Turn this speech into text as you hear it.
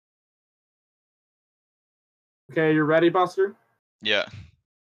Okay, you ready, Buster? Yeah.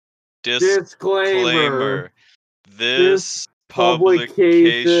 Disclaimer. This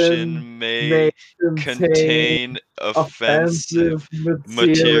publication may contain offensive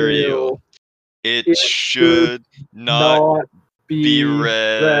material. It should not be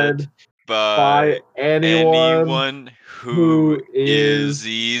read by anyone who is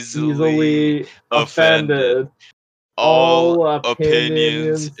easily offended. All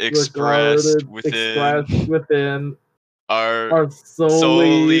opinions expressed within are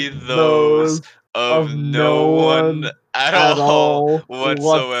solely those of no one at all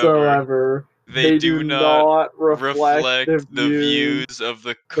whatsoever. They do not reflect the views of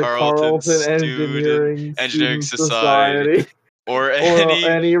the Carleton Student Engineering Society or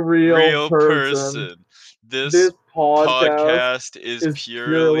any real person. This podcast is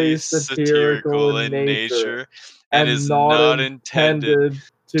purely satirical in nature and is not intended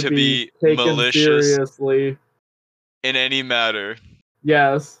to be malicious seriously. in any matter.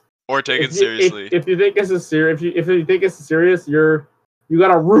 Yes. Or taken seriously. If you think this is serious, if you think it's serious, you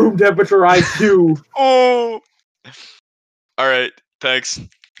got a room temperature IQ. Oh. All right. Thanks.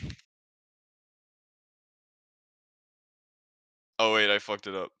 Oh wait, I fucked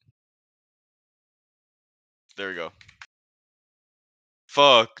it up. There we go.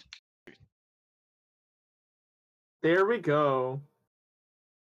 Fuck. There we go.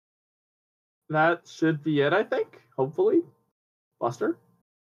 That should be it, I think. Hopefully. Buster?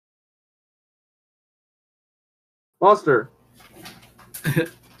 Buster!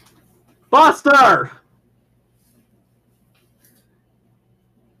 Buster!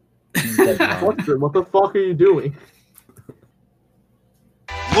 Buster, what the fuck are you doing?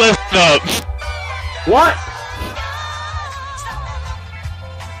 Lift up! What?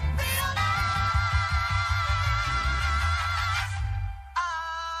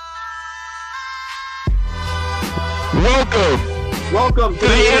 Welcome to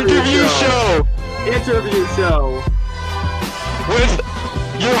the interview show! Interview show! With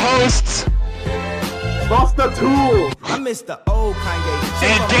your hosts, Buster Tool! I'm Mr. Old Kanye.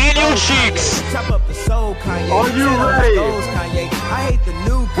 And Daniel Cheeks. Are you ready? I hate the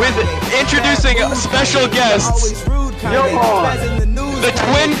new with introducing special guests, Johan, the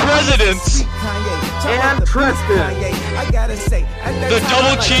twin presidents, and Tristan, I gotta say, the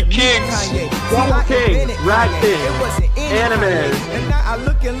double cheek kings, Double King, Rat King, Anime. And now I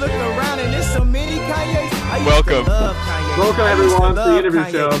look around and there's so many Kanyes. Welcome. Welcome everyone to the interview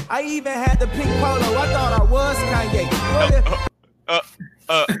show. I even had the pink polo. I thought I was Kanye.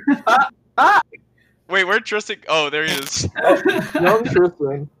 Wait, where'd Tristan? Oh, there he is. Young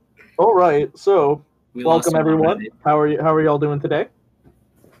Tristan. All right, so welcome everyone. How are y'all doing today?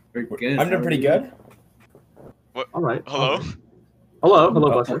 We're good. I'm doing pretty good. What? All right. Hello. Hello,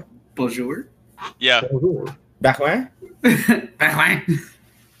 Buster. Bonjour. Yeah. Bonjour. Back when?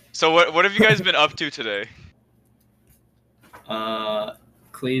 So what have you guys been up to today?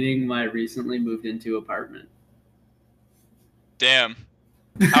 Cleaning my recently moved into apartment. Damn.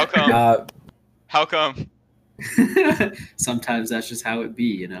 How come? How come? Sometimes that's just how it be,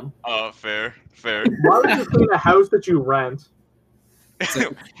 you know? Oh, fair. Why would you clean a house that you rent?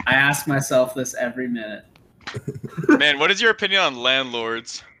 So I ask myself this every minute. Man, what is your opinion on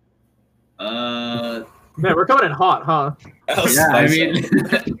landlords? Man, we're coming in hot, huh? Yeah, I mean,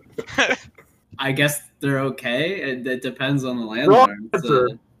 I guess they're okay. It depends on the landlord. So.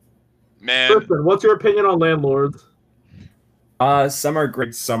 Man, Tristan, what's your opinion on landlords? Some are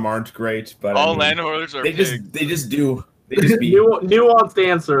great, some aren't great, but all landlords are they pigs. just do. They just be nuanced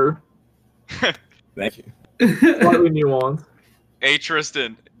answer. Thank you. Slightly nuanced. Hey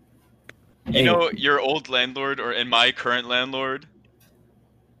Tristan, you know your old landlord and my current landlord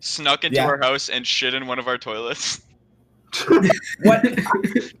snuck into our house and shit in one of our toilets. What?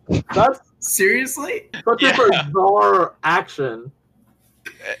 That's seriously such a bizarre action.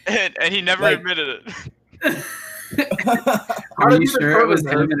 And he never admitted it. Are you sure it was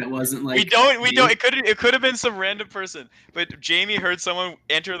him and it wasn't like we don't it could have been some random person, but Jamie heard someone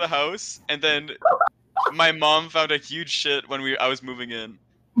enter the house and then my mom found a huge shit when I was moving in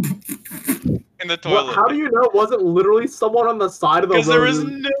the toilet. Well, how do you know it wasn't literally someone on the side of the road? Because there was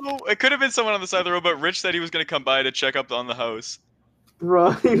it could have been someone on the side of the road, but Rich said he was going to come by to check up on the house.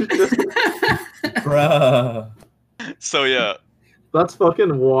 Bruh. Bruh. So yeah. That's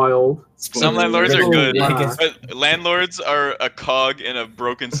fucking wild. Some landlords are good, Yeah. but landlords are a cog in a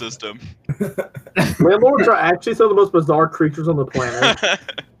broken system. Landlords are actually some of the most bizarre creatures on the planet.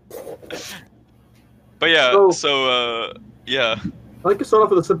 But yeah, yeah. I'd like to start off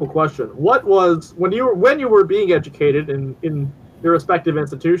with a simple question. What was when you were being educated in your respective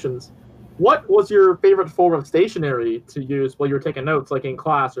institutions, What was your favorite form of stationery to use while you were taking notes, like in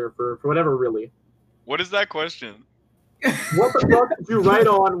class or for whatever, really? What is that question? What the fuck did you write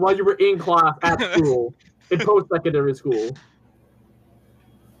on while you were in class at school, in post-secondary school?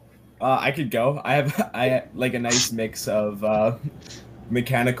 I could go. I like a nice mix of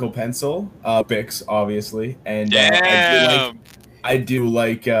mechanical pencil, Bics, obviously, and I do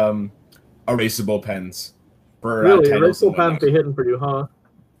like erasable pens for Really, titles and erasable pens whatnot. be hitting for you, huh?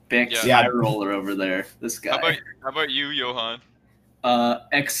 Bics Yeah. high roller over there. This guy. How about you, Johan?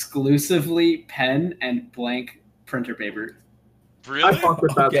 Exclusively pen and blank printer paper. Really? I fuck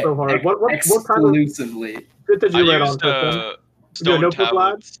with that Okay. so hard. What kind of Exclusively. shit did you I write on, used Tristan? You a stone notebook lad?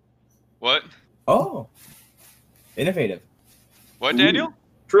 tablets. What? Oh, innovative. What, Daniel?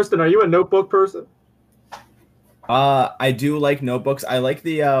 Tristan, are you a notebook person? I do like notebooks. I like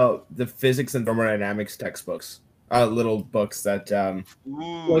the physics and thermodynamics textbooks. Little books that Ooh,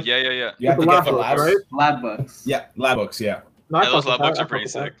 Like- yeah. you have The to lab get for books, labs. right? Lab books. Yeah, lab books. Yeah. No, I Yeah, those fuck with lab that. books I are fuck pretty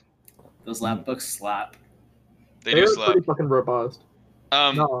with that. sick. Those lab books slap. They They're do slap. pretty fucking robust.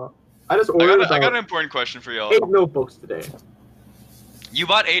 No, I just I ordered got an about important question for y'all. 8 notebooks today. You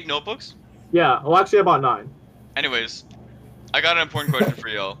bought 8 notebooks? Yeah, well, actually, I bought 9. Anyways, I got an important question for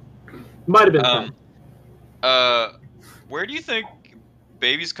y'all. Might have been 10. Where do you think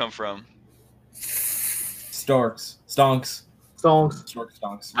babies come from? Storks. Stonks. Songs. Stork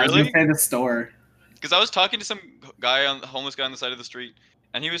stonks. I was Really? gonna say the store. Because I was talking to some homeless guy on the side of the street,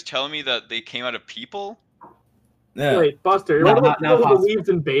 and he was telling me that they came out of people. Yeah. Wait, Buster, you're No, one of not the people who possible. believes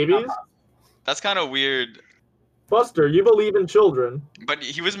in babies? That's kind of weird. Buster, you believe in children. But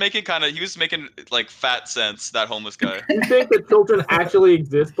he was making like fat sense, that homeless guy. You think that children actually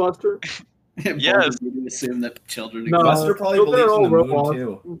exist, Buster? Yes. You assume that children No. exist. Buster probably children are believes in the all moon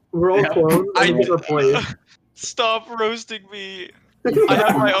robots. too. We're all Yeah. clones I and we're replaced. Stop roasting me. I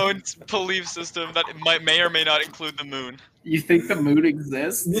have my own belief system that may or may not include the moon. You think the moon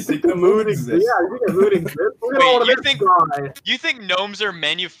exists? You think the moon exists? Yeah, you think the moon exists? Look at all of you this think- guy. You think gnomes are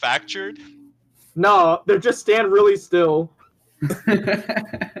manufactured? No, they just stand really still.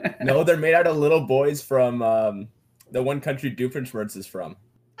 No, they're made out of little boys from the one country Doofenshmirtz is from.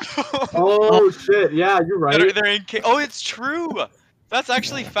 Oh shit! Yeah, you're right. They're in oh, it's true. That's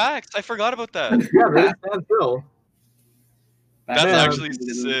actually facts. I forgot about that. Yeah, they just stand still. That's Man. actually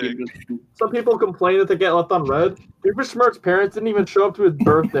sick. Some people complain that they get left on red. Doofenshmirtz's parents didn't even show up to his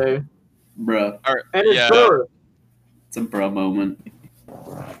birthday Bruh, and his Yeah. birth. it's a bro moment.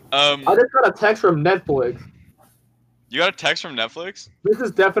 I just got a text from Netflix. You got a text from Netflix? This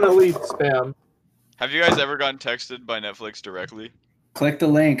is definitely spam. Have you guys ever gotten texted by Netflix directly? Click the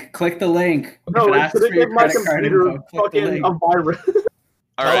link. Click the link. No, If it it's asks gonna for your give my credit card computer info, click the fucking link. a virus. All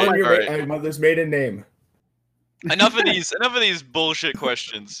Tell right, them all your right. mother's maiden name. Enough of these bullshit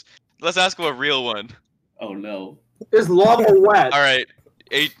questions. Let's ask a real one. Oh no. Is lava wet? All right.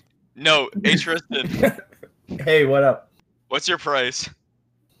 Hey, Tristan, Hey, what up? what's your price?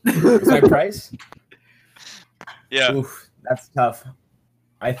 What's my price? Yeah. Oof, that's tough.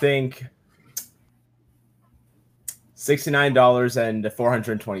 I think $69 and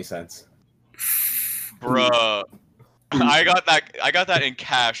 420 cents. Bruh. I got that in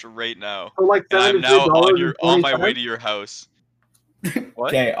cash right now. For like And I'm $73. now on my way to your house. What?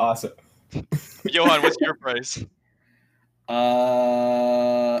 Okay, awesome. Johan, what's your price?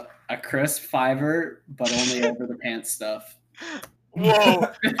 A crisp $5, but only over the pants stuff. Whoa.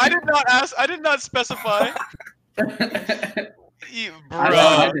 I did not specify. I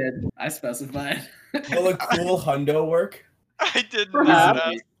Bruh. did. I specified. Will a cool hundo work? I did Perhaps.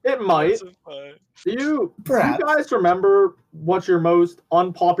 not It might. specify. Do you Perhaps. guys remember what your most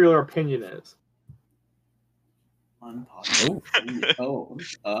unpopular opinion is? Unpopular. Oh.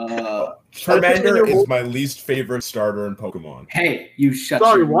 Charmander is my least favorite starter in Pokemon. Hey, you shut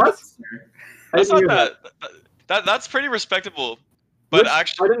Sorry, your what? mouth, sir. I That's didn't not hear that. That's pretty respectable. But I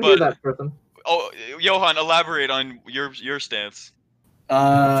actually, didn't hear that, Tristan. Oh, Johan, elaborate on your stance.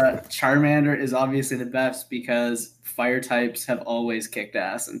 Charmander is obviously the best because fire types have always kicked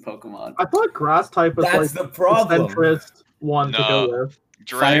ass in Pokemon. I thought grass type was That's like the problem. centrist one to No. go with.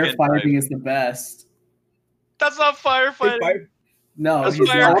 Dragon type. Firefighting is the best. That's not firefighting. Fire- No, That's he's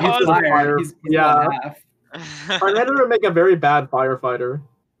fire not. He's cause fire. fire. He's Yeah. one half. Charmander would make a very bad firefighter.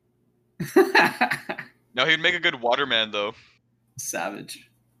 No, he'd make a good waterman though. Savage.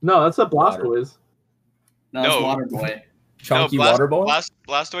 No, that's a Water. Blastoise. No, it's No. Water Boy. Chunky no, water boy?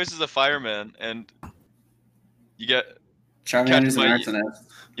 Blastoise is a fireman, and you Charmander's an my-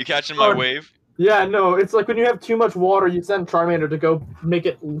 arsonist. catch in my Oh. wave. Yeah, no, it's like when you have too much water, you send Charmander to go make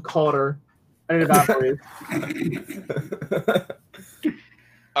it hotter and it evaporates.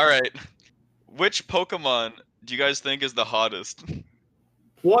 All right, which Pokemon do you guys think is the hottest?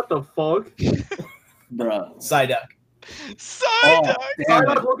 What the fuck? Bruh. Psyduck. Psyduck!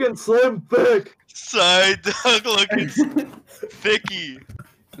 Psyduck looking slim thick! Psyduck looking thicky.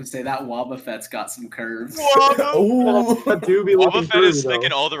 I say that Wobbuffet's got some curves. Ooh. That do be looking Wobbuffet is curvy, thick in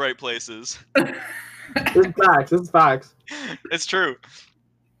though. all the right places. It's facts. It's facts. It's true.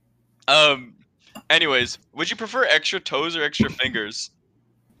 Anyways, would you prefer extra toes or extra fingers?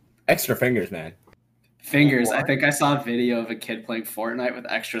 Extra fingers, man. Fingers. I think I saw a video of a kid playing Fortnite with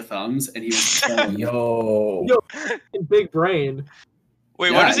extra thumbs, and he was so Yo. Big brain.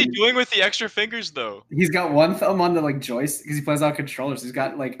 Wait, what is he doing with the extra fingers though? He's got one thumb on the joystick because he plays on controllers. He's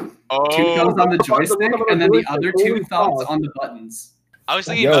got like 2 Oh, thumbs on the joystick, and then the other 2 thumbs on the buttons. I was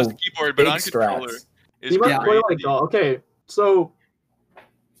thinking mouse and keyboard, but on controller. He must play like okay. So,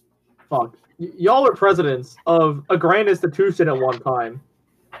 fuck. Y'all are presidents of a grand institution at one time.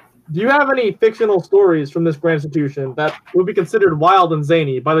 Do you have any fictional stories from this grand institution that would be considered wild and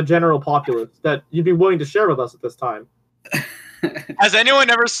zany by the general populace that you'd be willing to share with us at this time? Has anyone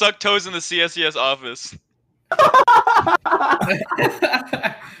ever sucked toes in the CSES office?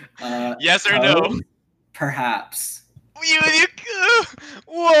 Yes or no? Perhaps.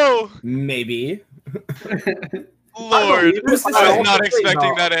 Whoa! Maybe. Lord, I was not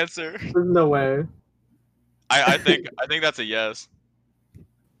expecting that answer. There's no way. I think that's a yes.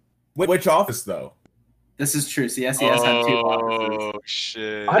 Which office though? This is true. CSES had 2 offices. Oh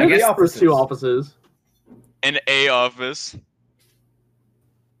shit! I guess there's 2 offices. An A office.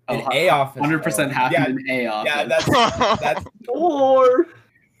 An A office. 100% happened in A office. Yeah, that's Or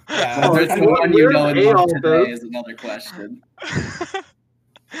yeah. Whether it's the one you know and love today is another question.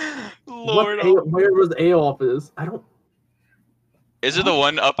 Lord, where was A office? I don't. Is it the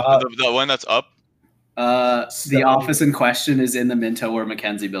one up? The one that's up? The office in question is in the Minto or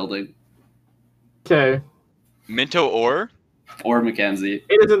Mackenzie building. Okay. Minto or Mackenzie.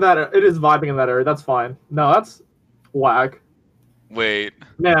 It isn't that. It is vibing in that area. That's fine. No, that's whack. Wait.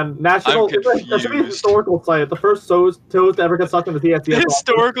 Man, national. That should be a historical site. The first toast to ever get sucked in the CSES.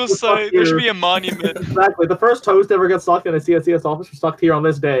 Historical site. There should be a monument. Exactly. The first toast to ever get sucked in a CSES office was sucked here on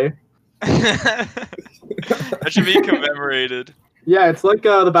this day. That should be commemorated. Yeah, it's like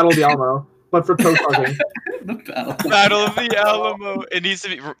the Battle of the Alamo, but for toast sucking. Battle of the Alamo. It needs to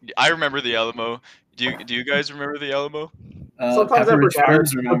be. I remember the Alamo. Do you guys remember the Alamo? Sometimes I forget,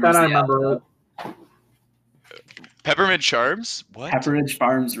 but then I remember it. Peppermint Charms? What? Pepperidge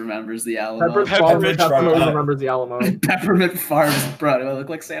Farms remembers the Alamo. Peppermint Farms remembers the Alamo. Peppermint Farms, bro. Do I look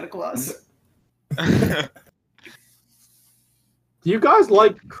like Santa Claus? Do you guys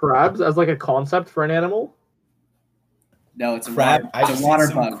like crabs as like a concept for an animal? No, it's a crab. It's a water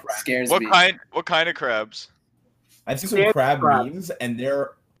bug. Scares me. What kind of crabs? I've seen some crab memes, and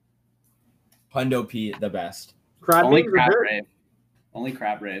they're Hundo P the best. Only crab rave. Only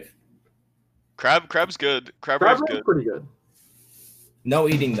crab rave. Crab's good. Crab rave's good. Pretty good. No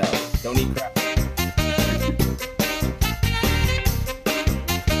eating though. Don't eat crab.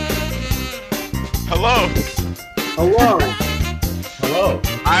 Hello.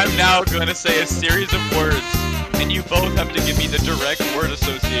 I'm now going to say a series of words, and you both have to give me the direct word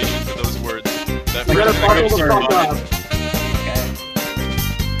association to those words. That I gotta follow the fuck up. Okay.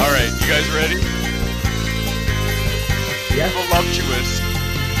 All right, you guys ready? Yeah. Voluptuous.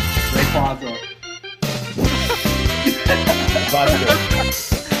 Rayquaza.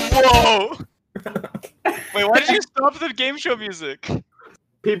 Whoa! Wait, why did you stop the game show music?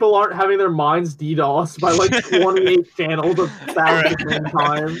 People aren't having their minds DDoSed by like 28 channels at the same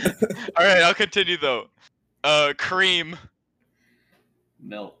time. Alright, I'll continue though. Cream.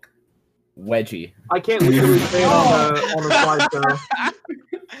 Milk. Wedgie. I can't literally say it on the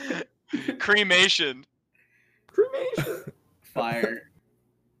slideshow. Cremation. Cremation. Fire.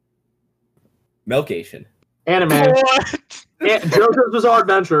 Milkation. Anime. What? JoJo's Bizarre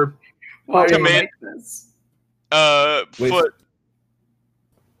Adventure. Why do you Tomato. like this? Foot.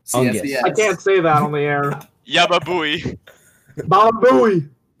 CSES. I can't say that on the air. Yababui. Baba Booey.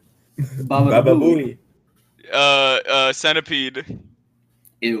 Baba Booey. Centipede.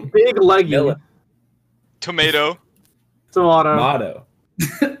 Ew. Big leggy. Miller. Tomato. Tomato. Motto.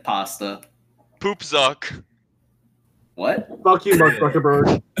 Pasta. Poop Zuck. What? Fuck you, Mark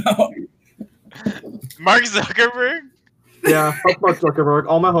Zuckerberg. Mark Zuckerberg? Yeah, fuck Mark Zuckerberg.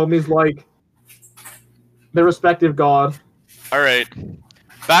 All my homies like their respective god. Alright.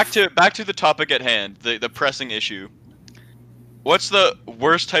 Back to the topic at hand, the pressing issue. What's the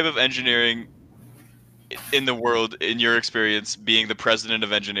worst type of engineering in the world, in your experience, being the president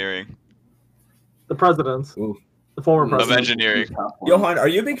of engineering? The presidents. Ooh. The former Of president. engineering. Johan, are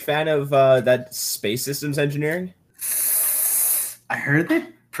you a big fan of that space systems engineering? I heard they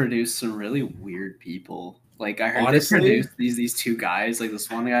produce some really weird people. Like I heard Honestly? they produced these two guys. Like this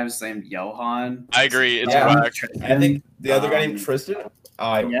one guy was named Johan. I agree. It's Yeah. whack. I think the other guy named Tristan.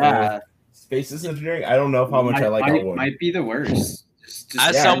 Yeah, Space systems engineering. I don't know how much I like that one. Might be the worst. Just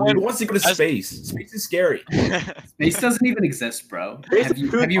As Yeah, someone- who wants to go to space? Space is scary. space doesn't even exist, bro. Have you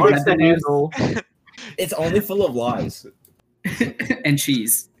Too read much the to news? handle. It's only full of lies. And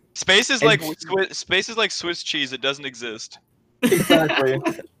cheese. Space is like Swiss cheese. It doesn't exist. Exactly.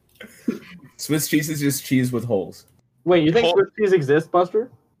 Swiss cheese is just cheese with holes. Wait, you think Hol- Swiss cheese exists, Buster?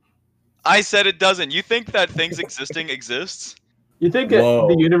 I said it doesn't. You think that things existing exists? You think Whoa.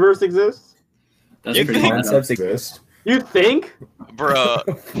 the universe exists? That's You pretty think- meta. Concepts exist. You think? Bruh.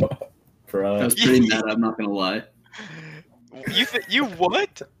 Bruh. That was pretty meta. I'm not gonna lie. You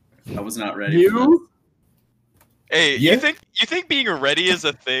what? I was not ready. for You? Hey, Yeah. you think being ready is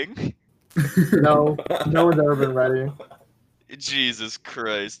a thing? No. No one's ever been ready. Jesus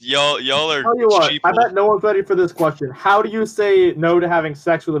Christ. Y'all are Tell you what, cheap. I bet no one's ready for this question. How do you say no to having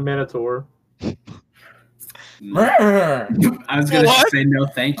sex with a minotaur? this. I was gonna What? say no,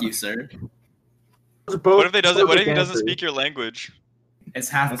 thank you, sir. Both What if he doesn't perfect doesn't answers. speak your language? It's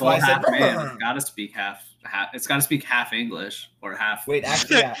half That's bull, why I said half man. brr. It's gotta speak half. It's gotta speak half English or half. Wait,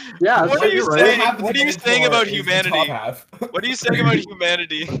 actually, yeah. Yeah, What so are you you're right. saying? Half of What the are you saying minotaur about is the humanity? top half. What are you saying about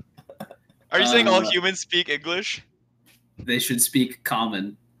humanity? Are you saying all Uh, humans speak English? They should speak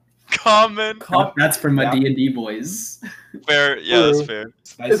common. Common. That's for my Yeah. D&D boys. Fair. Yeah, that's True. fair. Is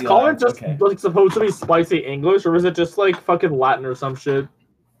Spicy common lines, just okay. like supposed to be spicy English, or is it just like fucking Latin or some shit?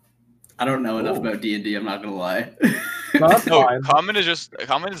 I don't know enough Ooh. about D&D. I'm not gonna lie. No, that's No, fine. common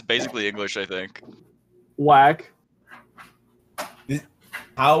is basically English, I think. Whack.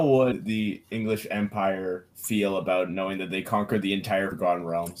 How would the English Empire feel about knowing that they conquered the entire Forgotten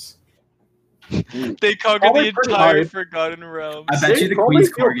Realms? They conquered Probably the pretty entire hard. Forgotten Realms. I bet They you the probably Queen's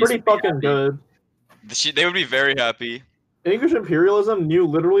feel Corgis pretty would be fucking happy. good. They would be very happy. English imperialism knew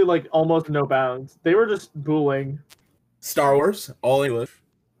literally like almost no bounds. They were just bullying. Star Wars, all English.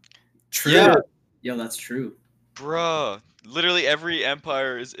 True. Yeah. Yo, that's true. Bruh. Literally every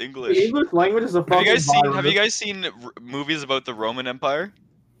empire is The English. English language is a Have fucking you guys seen virus. movies about the Roman Empire?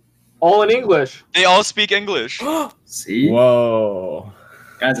 All in English. They all speak English. See? Whoa.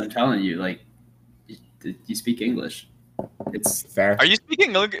 Guys, I'm telling you, like, you speak English. It's Fair. Are you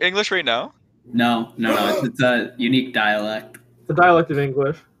speaking English right now? no. It's a unique dialect. It's a dialect of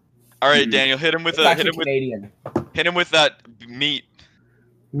English. All right, Mhm. Daniel, hit him with Canadian. that meat.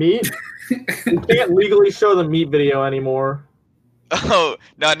 Meat? You can't legally show the meat video anymore. Oh,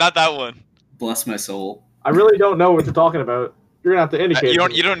 no, not that one. Bless my soul. I really don't know what you're talking about. You're gonna have to indicate.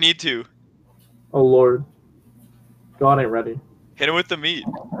 You don't need to. Oh lord. God ain't ready. Hit him with the meat.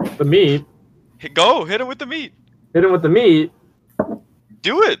 The meat. Hit him with the meat. Hit him with the meat.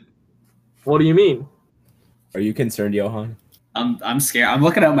 Do it. What do you mean? Are you concerned, Johan? I'm scared. I'm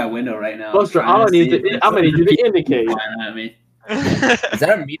looking out my window right now. Buster, trying I'm gonna to need see if I'm gonna need you to indicate. flying at me. Is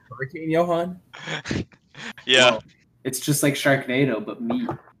that a meat hurricane, Johan? Yeah. Well, it's just like Sharknado, but meat.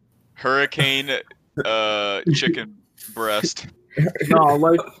 Hurricane chicken breast. No,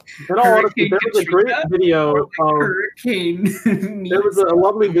 like in all honesty, there was a great Katrina? video of Hurricane. there was a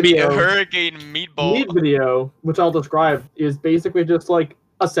lovely video. Hurricane meatball. Meat video, which I'll describe, is basically just like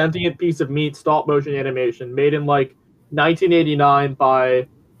a sentient piece of meat stop motion animation made in like 1989 by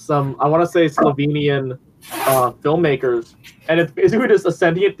some, I want to say, Slovenian filmmakers, and it's basically just a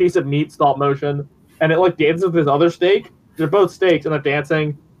sentient piece of meat stop motion, and it like dances with this other steak. They're both steaks and they're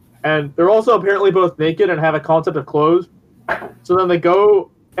dancing, and they're also apparently both naked and have a concept of clothes. So then they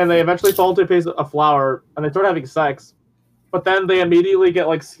go and they eventually fall into a piece of flour and they start having sex, but then they immediately get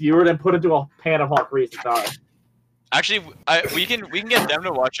like skewered and put into a pan of hot grease to die. Actually, we can get them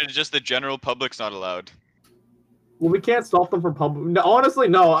to watch it. It's just the general public's not allowed. Well, we can't stop them from public. No, honestly,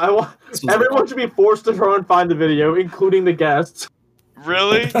 no. This was Everyone should be forced to try and find the video, including the guests,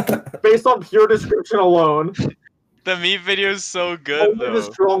 Really? based on pure description alone. The meat video is so good Only the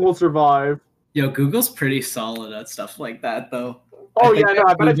though. strong will survive. Yo, Google's pretty solid at stuff like that, though. Oh I think yeah, no.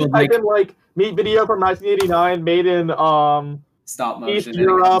 I bet if you Googled, type in like meat video from 1989, made in Stop East motion. and it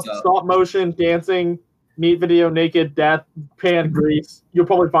Europe, comes up. stop motion, dancing, meat video, naked, death, pan grease, you'll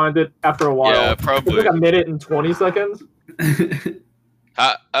probably find it after a while. Yeah, It's probably. like a minute and 20 seconds.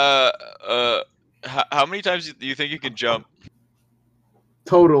 How many times do you think you can jump?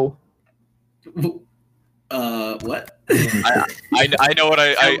 Total. What? I know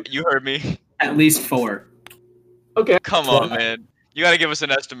what you heard me. At least 4. Okay. Come on, man. You gotta give us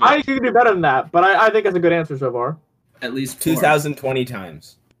an estimate. I think you can do better than that, but I think it's a good answer so far. At least 4. 2020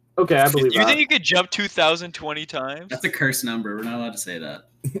 times. Okay, I believe You that. think you could jump 2,020 times? That's a cursed number. We're not allowed to say that.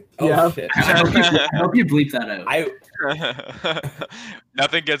 Oh Yeah. shit. I hope you bleep that out.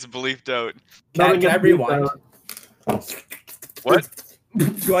 Nothing gets bleeped out. Can I rewind? What?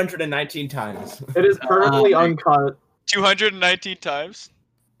 219 times. It is perfectly uncut. 219 times?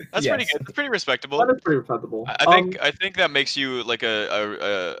 That's pretty Yes. good. That's pretty respectable. That is pretty respectable. I think that makes you like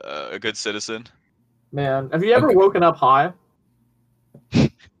a good citizen. Man, have you ever woken up high?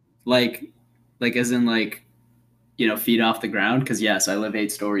 Like as in like, you know, feet off the ground? Because yes, I live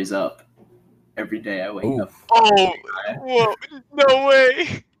 8 stories up. Every day I wake Ooh. up. Oh, whoa, no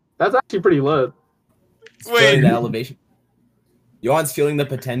way! That's actually pretty lit. Feeling the elevation. Johan's feeling the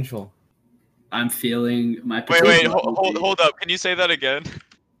potential. I'm feeling my Wait, potential. hold up. Can you say that again?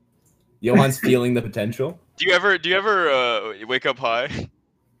 Johan's feeling the potential. Do you ever wake up high?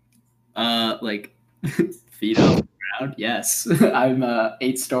 Like feet off the ground? Yes. I'm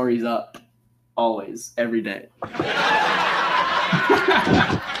 8 stories up. Always. Every day.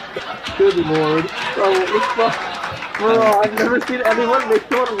 Good lord. Bro, what the fuck? Bro, I've never seen anyone make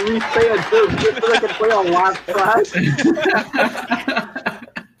someone re-say a joke just so they can play on laugh track.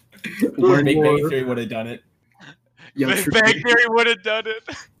 Or Big Bang Theory would have done it. Big Bang Theory would have done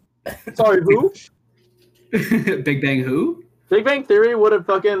it. Sorry, who? Big Bang who? Big Bang Theory would have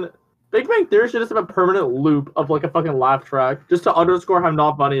fucking... Big Bang Theory should just have a permanent loop of like a fucking laugh track just to underscore how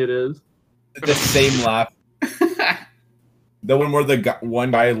not funny it is. The same laugh. The one where the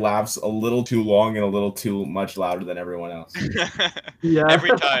one guy laughs a little too long and a little too much louder than everyone else. Yeah. Every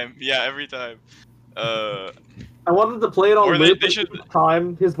time. Yeah, every time. I wanted to play it on Or loop. they should...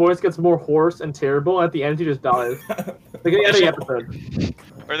 Time his voice gets more hoarse and terrible. At the end, he just dies. Like the end of the episode.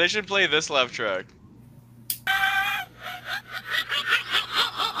 Or they should play this laugh track.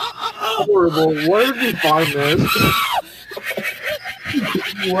 Horrible. Where did you find this?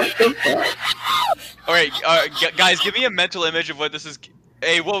 What the fuck? Alright, guys, give me a mental image of what this is.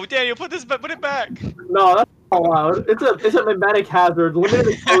 Hey, whoa, Daniel, put it back. No, that's not allowed. It's a mimetic hazard. Limited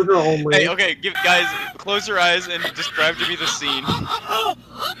exposure only. Hey, okay, guys, close your eyes and describe to me the scene.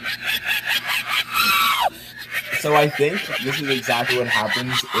 So I think this is exactly what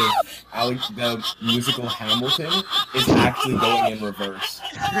happens if the musical Hamilton is actually going in reverse.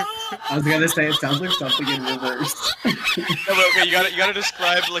 I was gonna say it sounds like something in reverse. No, but okay, you gotta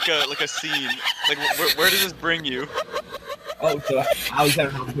describe like a scene. Like where does this bring you? Oh, so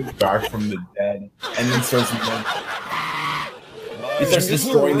Alexander Hamilton's back from the dead, and then starts he starts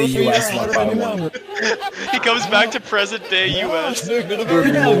destroying the U.S. one by one. He comes back to present day U.S. Good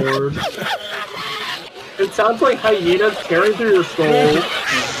lord. It sounds like hyenas tearing through your soul.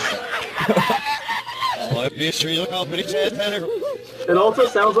 It also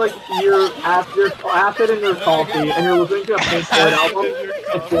sounds like you're acid in your coffee and you're listening to a Pink Floyd album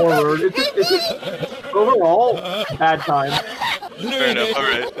and forward. It's just overall bad time. Fair enough. All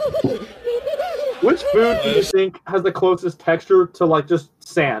right. Which food do you think has the closest texture to like just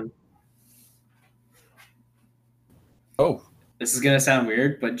sand? Oh, This is gonna sound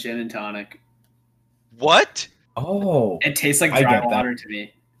weird, but gin and tonic. What? oh, It tastes like I dry get that. water to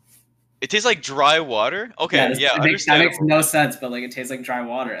me. It tastes like dry water? Okay, yeah, that makes understandable. no sense, but like it tastes like dry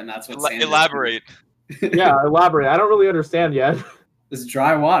water, and that's what sand is. Elaborate. Yeah, elaborate. I don't really understand yet. It's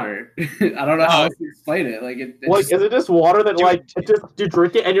dry water. I don't know how else to explain it. Like Like, is it just water that you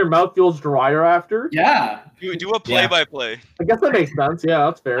drink it and your mouth feels drier after? yeah. Do a play-by-play. I guess that makes sense. Yeah,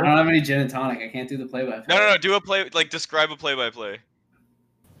 that's I fair. don't have any gin and tonic. I can't do the play-by-play. No. Do a play. Like describe a play-by-play.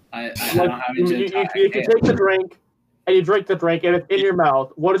 I Like, don't have any gin and tonic. you take the drink and you drink the drink and it's in your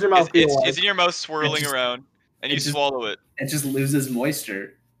mouth. What does your mouth feel like? It's in your mouth swirling around, and you swallow it. It just loses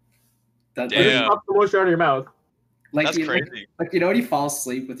moisture. It just pops the moisture out of your mouth. Like, That's crazy. Like you know when you fall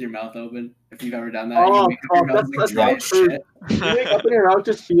asleep with your mouth open? If you've ever done that. Oh, you wake up, your mouth that's is dry not as true. shit. You wake up in your mouth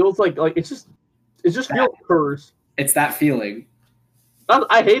just feels like it just feels cursed. It's that feeling.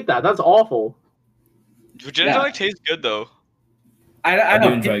 I hate that. That's awful. Gin and tonic tastes good though. I do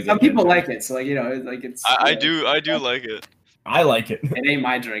know enjoy some gin people and like it, so like like it's. I do like it. I like it. It ain't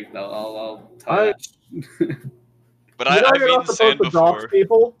my drink though. I'll tell you. But You know I've you're eaten not supposed sand to dox before.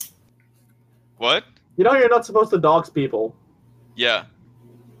 people. What? You know you're not supposed to dox people. Yeah.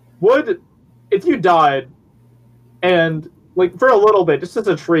 If you died, and like for a little bit, just as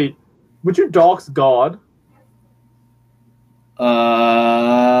a treat, would you dox God?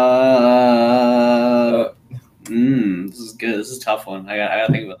 This is good. This is a tough one. I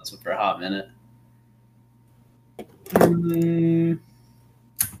gotta think about this one for a hot minute.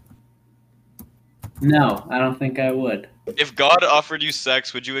 No, I don't think I would. If God offered you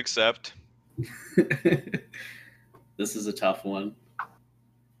sex, would you accept? This is a tough one.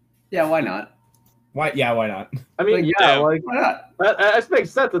 Yeah, why not? Why? Yeah, why not? I mean, Like, yeah, damn. like Why not? that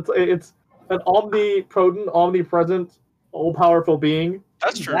makes sense. It's an omnipotent, omnipresent, all-powerful being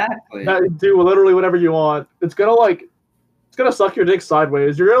That's true. Exactly. that can do literally whatever you want. It's gonna suck your dick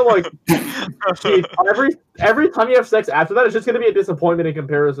sideways. You're gonna like gee, every time you have sex after that, it's just gonna be a disappointment in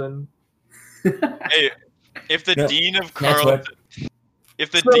comparison. Hey, if the No, dean of Next Carleton, one.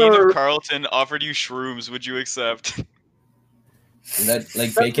 if the dean Sir. of Carleton offered you shrooms, would you accept? Is that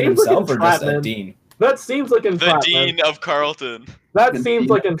like That Bacon seems like himself or just that entrapment. Dean? That seems like The entrapment. dean of Carleton. That The seems dean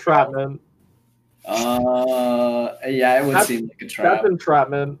like of entrapment. Yeah, it would That's- seem like a trap. That's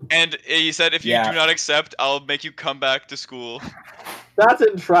entrapment. And he said, if you Yeah. do not accept, I'll make you come back to school. That's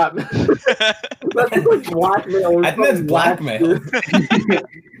entrapment. That's like blackmail. I think that's blackmail.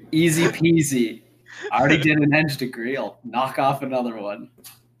 Easy peasy. I already did an eng degree. I'll knock off another one.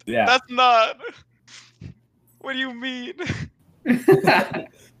 Yeah. That's not. What do you mean?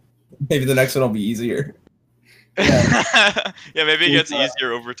 Maybe the next one will be easier. Yeah, maybe it gets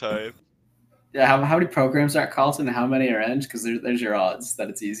easier over time. Yeah, how many programs are at Carleton and how many are eng? Because there's your odds that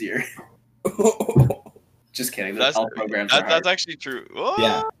it's easier. Just kidding. That's All programs are hard. that's actually true.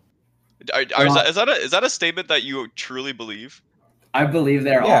 Yeah. Is that a statement that you truly believe? I believe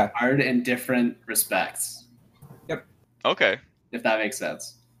they're Yeah. all hard in different respects, Okay. if that makes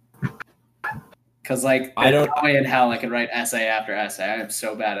sense. Because, like, I don't- there's no way in hell I could write essay after essay. I am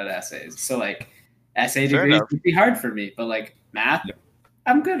so bad at essays. So, like, essay Fair degrees enough. would be hard for me. But, like, math, Yep.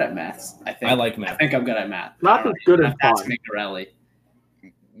 I'm good at maths. I think. I like I math. think I'm good at math. Math is good and That's fun. Micarelli.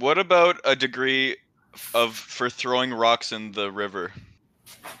 What about a degree for throwing rocks in the river?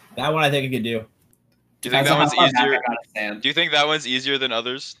 That one I think I could do. Do you think Depends that on one's how far back easier? I gotta stand. Do you think that one's easier than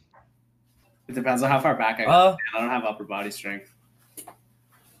others? It depends on how far back I gotta Uh, stand. I don't have upper body strength.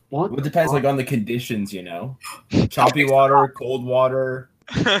 What? it depends like on the conditions, you know. Choppy water, cold water.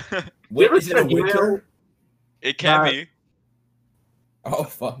 Wait, ever is it a seen an email? winter? It can Nah. be. Oh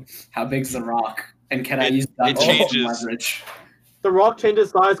fuck. How big's the rock? And can I It- use it that changes. leverage? The rock changes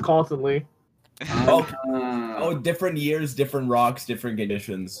size constantly. Oh, Uh, Oh, different years, different rocks, different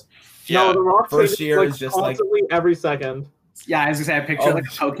conditions. Yeah. No, the rock First changes year like, is just like- constantly every second. yeah, I was gonna say I picture Oh. like a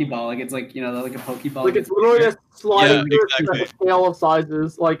Pokeball, like it's like like a Pokeball. Like it's literally just sliding Yeah, through exactly. a scale of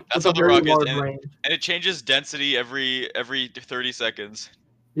sizes. Like That's it's a how the very rock is, large and- range. And it changes density every 30 seconds.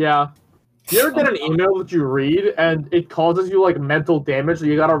 Yeah. You ever get an email that you read and it causes you like mental damage, so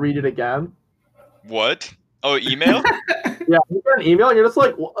you gotta read it again? What? Oh, email? Yeah, you get an email and you're just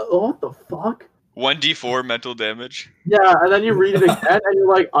like, what the fuck? 1d4 mental damage. Yeah, and then you read it again and you're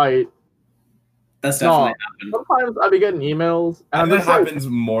like, That's No. definitely happened. sometimes I be getting emails and I'm And that just like, happens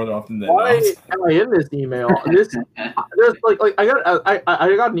more often than why not. am I in this email? There's like I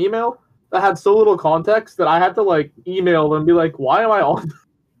got an email that had so little context that I had to like email them and be like, why am I on?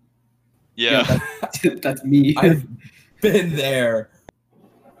 Yeah. That's me. I've been there.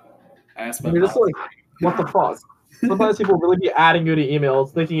 I asked my And you're just mom. like, what the fuck? Sometimes people really be adding you to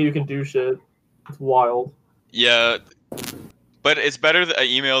emails thinking you can do shit. It's wild. Yeah. But it's better an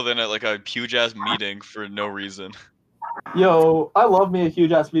email than a huge ass meeting for no reason. Yo, I love me a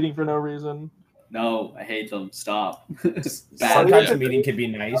huge ass meeting for no reason. No, I hate them. Stop. Bad. Sometimes Yeah. a meeting can be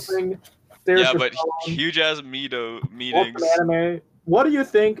nice. Nothing. Stares Yeah, for but so long. huge ass Watch meetings. some anime. What do you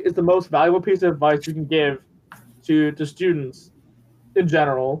think is the most valuable piece of advice you can give to students in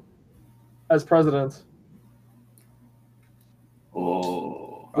general as president?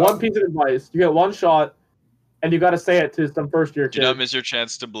 Oh. One piece of advice. You get one shot, and you got to say it to some first year Do kid. not miss your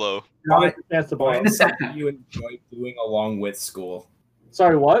chance to blow. You don't get the chance to blow. Find something you enjoy doing along with school.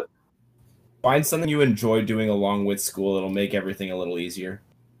 Sorry, what? Find something you enjoy doing along with school. It'll make everything a little easier.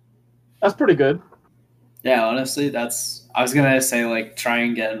 That's pretty good. Yeah, honestly, that's. I was gonna say like try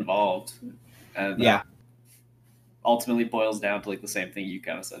and get involved, and Yeah. ultimately boils down to like the same thing you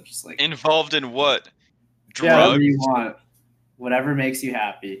kind of said, just like Involved in what? Yeah, whatever Drugs? you want, whatever makes you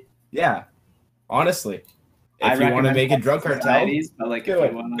happy. Yeah. Honestly. I If you want to recommend make a drug cartel, societies, but like do if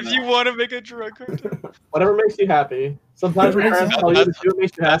it. you want If you want to make a drug cartel. Whatever makes you happy. Sometimes your Whatever parents makes tell you you happy. to do what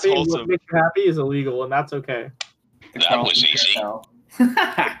makes you That's happy, and what wholesome. makes you happy is illegal, and that's okay. That was easy.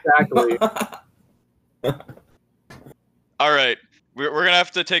 Exactly. All right. We're going to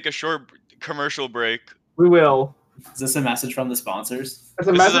have to take a short commercial break. We will. Is this a message from the sponsors? It's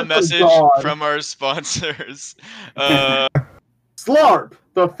a This is a message message from God. from our sponsors. Slarp,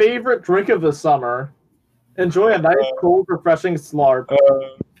 the favorite drink of the summer. Enjoy a nice, cold, refreshing Slarp.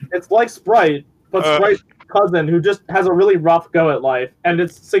 It's like Sprite, but Sprite's cousin who just has a really rough go at life, and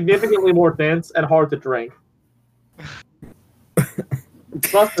it's significantly more dense and hard to drink.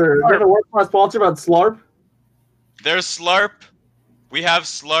 Buster, you have a word for my sponsor about Slarp? There's Slarp. We have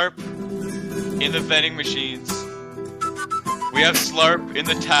Slarp in the vending machines. We have Slarp in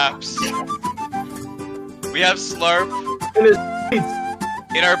the taps. We have Slarp In his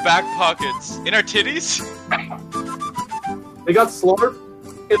teeth. in our back pockets. In our titties? They got Slarp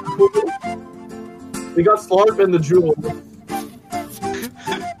in the pool. They got Slarp in the jewel.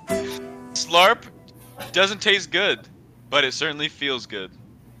 Slarp doesn't taste good, but it certainly feels good.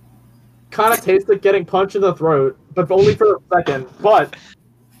 Kind of tastes like getting punched in the throat, but only for a second. But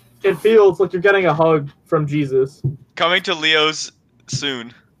it feels like you're getting a hug from Jesus. Coming to Leo's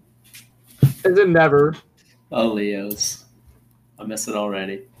soon. As in never. Oh, Leos. I miss it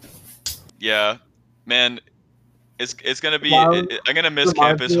already. Yeah, man, it's gonna be. Wow. I'm gonna miss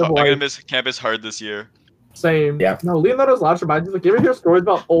Reminds campus. me of, I'm gonna like- miss campus hard this year. Same. Yeah. No, Leonardo's Lounge reminds me. Like, you ever hear stories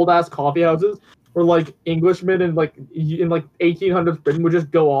about old ass coffee houses where like Englishmen in like 1800s Britain would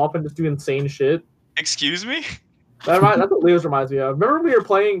just go off and just do insane shit? Excuse me? That's what Leo's reminds me of. Remember we were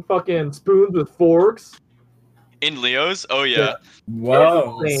playing fucking spoons with forks? In Leo's? Oh yeah.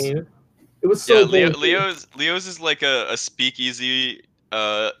 Whoa. Insane. It was so Yeah, bullshit. Leo's is like a speakeasy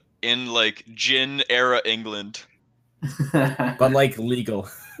in like gin era England. But like legal.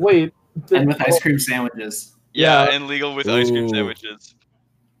 Wait. And with ice cream sandwiches. Yeah, Yeah. and legal with ice cream Ooh. sandwiches.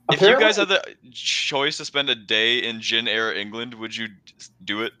 If you Apparently- guys had the choice to spend a day in gin era England, would you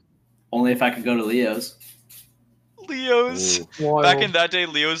do it? Only if I could go to Leo's. Leo's. Ooh. Wild. Back in that day,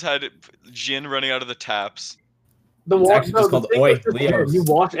 Leo's had gin running out of the taps. The It's wa- actually just the called thing Oi, was just Leo's. gin. You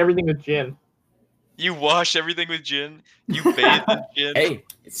wash everything with gin. You wash everything with gin. You bathe in gin. Hey,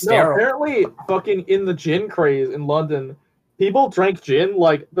 it's No, sterile. apparently, fucking in the gin craze in London, people drank gin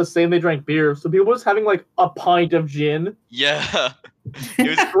like the same they drank beer. So people were just having like a pint of gin, Yeah. It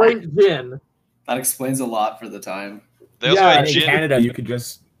was straight gin. That explains a lot for the time. they also Yeah, had And in gin. Canada, you could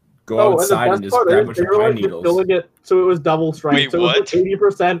just go Oh, outside and and the just best part grab a is bunch they of were pine like needles. filling it so it was double strength. Wait, so it was what? like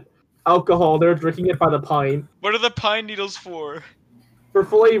 80% alcohol. They were drinking it by the pint What are the pine needles for? for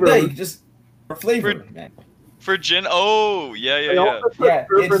flavor. Yeah, you just for flavor, man. For gin? Oh, yeah, They yeah, yeah. also put Yeah, yeah, just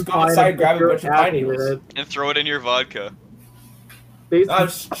go turpentine outside, and grab a bunch of pure pine acid in needles. it. And throw it in your vodka. They, Oh,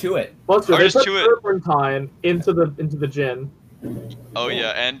 just chew it. Buster, or they just put chew it. turpentine into the gin. Oh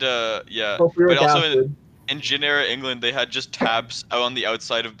yeah, and yeah. Sulfuric But also acid. in gin era England, they had just taps out on the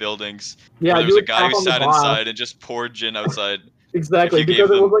outside of buildings. Yeah, where there you was a would guy tap who on the sat glass. inside and just poured gin outside. Exactly, if you because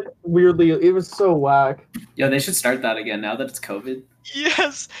gave it was like weirdly, it was so whack. Yo, they should start that again now that it's COVID.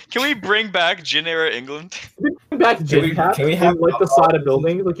 Yes. Can we bring back gin era England? Bring back gin we- taps can we on, have like the alcohol? side of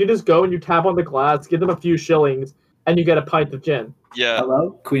buildings. Like you just go and you tap on the glass, give them a few shillings, and you get a pint of gin. Yeah.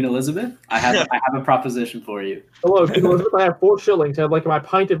 Hello, Queen Elizabeth. I have a proposition for you. Hello, Queen Elizabeth, I have 4 shillings. I have like my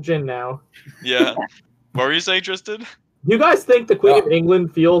pint of gin now. Yeah. What were you saying, Tristan? Do you guys think the Queen Oh. of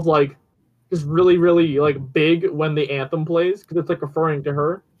England feels like just really, really like big when the anthem plays? Because it's like referring to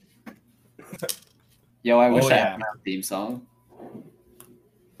her. Yo, I wish I yeah. had a theme song.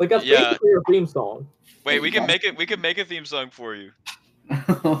 Like that's Yeah. basically her theme song. Wait, we can make it. We can make a theme song for you.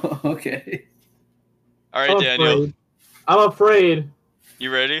 Okay. All right, I'm Daniel. afraid. I'm afraid.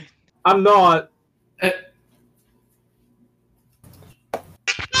 You ready? I'm not.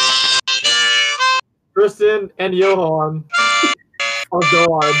 Tristan and Johan are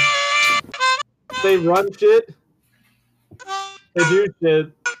God. They run shit. They do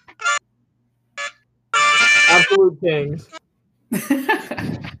shit. Absolute kings.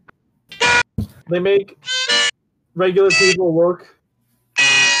 They make regular people look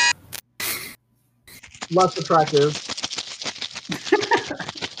less attractive.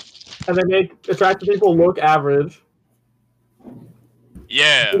 And they make attractive people look average.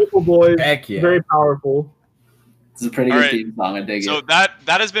 Yeah. Beautiful boys, Heck yeah. very powerful. It's a pretty All good right. theme song. I dig So it. that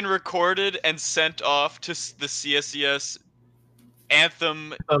has been recorded and sent off to the CSES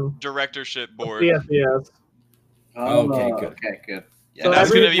Anthem Directorship Board. CSES. Okay, good. Okay, good. Yeah, So that's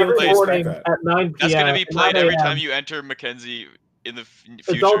every, gonna be every placed- morning Right. at 9 p.m. That's gonna be played 9 every a.m. time you enter Mackenzie in the It's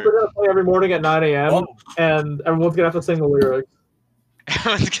also future. gonna play every morning at 9 a.m. Oh, and everyone's gonna have to sing the lyrics.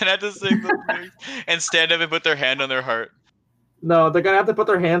 Everyone's gonna have to sing the lyrics and stand up and put their hand on their heart. No, they're gonna have to put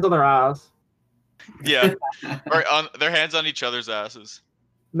their hands on their ass. Yeah, or on their hands on each other's asses.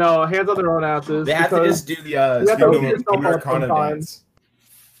 No, hands on their own asses. they have to because just do the you have to Speaking open yourself up Americana sometimes. dance.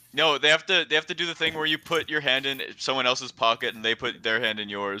 No, they have to do the thing where you put your hand in someone else's pocket and they put their hand in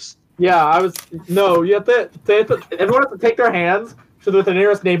yours. Yeah, you have to, everyone has to take their hands to the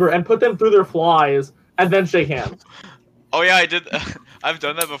nearest neighbor and put them through their flies and then shake hands. Oh yeah, I did. I've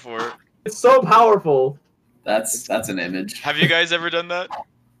done that before. It's so powerful. That's an image. Have you guys ever done that?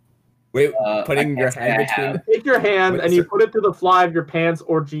 Wait, putting your hand between. Take your hand Wait, and you put it to the fly of your pants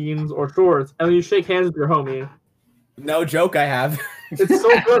or jeans or shorts, and then you shake hands with your homie. No joke, I have. It's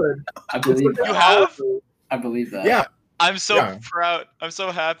so good. I believe You that. have? I believe that. Yeah, I'm so Yeah. proud. I'm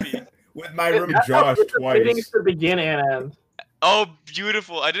so happy. with my room That's how Josh participating twice. should begin and end. Oh,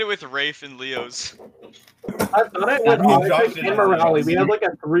 beautiful. I did it with Rafe and Leo's. I've done it with Me and Josh Isaac did and it. Morale. We had like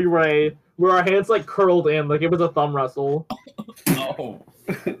a three-way where our hands like curled in, like it was a thumb wrestle. Oh.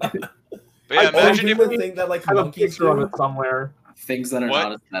 But yeah, I imagine do if the thing that like I have a monkeys picture of do. it somewhere. Things that are What?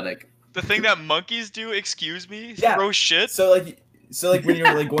 not aesthetic. the thing that monkeys do, excuse me, Yeah. throw shit. So like when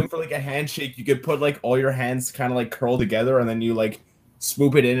you're like going for like a handshake, you could put like all your hands kind of like curl together, and then you like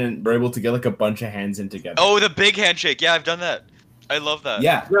swoop it in, and we're able to get like a bunch of hands in together. Oh, the big handshake. Yeah, I've done that. I love that.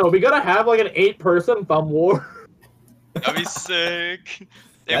 Yeah. No, we gotta have like an 8-person thumb war. That'd be sick.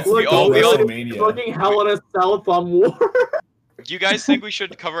 That's If we like all, the we all, WrestleMania. Fucking Hell in a Cell thumb war. do you guys think we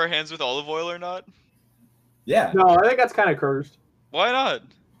should cover our hands with olive oil or not? Yeah. No, I think that's kind of cursed. Why not?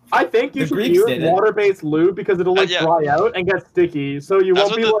 I think you The should Greeks use did it. water-based lube because it'll like Yeah. dry out and get sticky, so you That's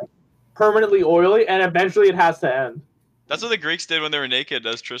won't be what the- like permanently oily, and eventually it has to end. That's what the Greeks did when they were naked,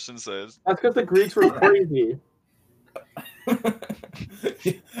 as Tristan says. That's because the Greeks were crazy.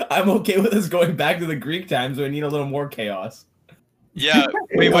 I'm okay with us going back to the Greek times. We need a little more chaos. Yeah.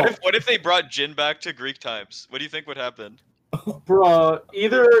 Wait, what if they brought gin back to Greek times? What do you think would happen? Bruh,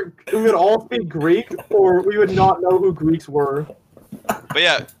 either we would all speak Greek, or we would not know who Greeks were. But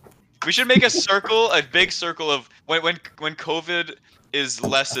yeah, we should make a big circle of when COVID is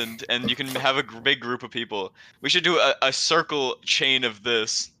lessened and you can have a big group of people. We should do a circle chain of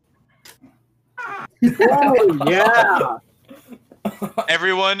this. Oh, yeah!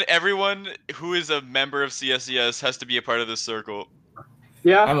 Everyone who is a member of CSES has to be a part of this circle.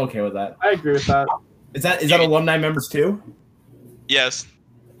 Yeah, I'm okay with that. I agree with that. Is that alumni members too? Yes.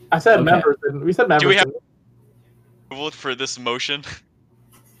 I said Okay. members, didn't we? Said members. Do we have- didn't Approval for this motion.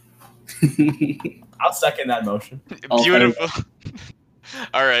 I'll second that motion. I'll Beautiful.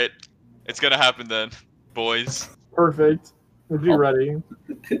 All right, it's gonna happen then, boys. Perfect. Would you ready?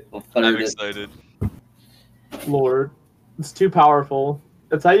 I'm excited. Lord. It's too powerful.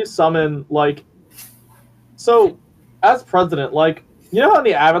 It's how you summon, like... So, as president, like, you know how in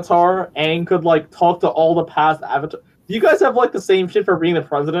the Avatar, Aang could, like, talk to all the past Avatar... Do you guys have, like, the same shit for being the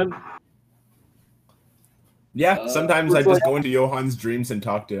president? Yeah, sometimes I it's just like- go into Johan's dreams and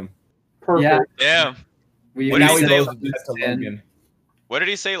talk to him. Perfect. Yeah. Damn. We What now did he he say? goes to do that to Logan. What did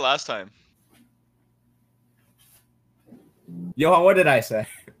he say last time? Johan, what did I say?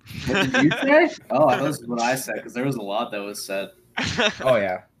 What did you say? Oh, that was what I said, because there was a lot that was said. Oh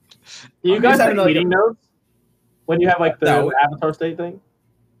yeah. Do you I'm guys just have having, like, meeting notes? When you have, like, the No. Avatar state thing? Do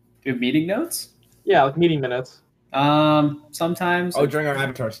you have meeting notes? Yeah, like, meeting minutes. Sometimes. Oh, during our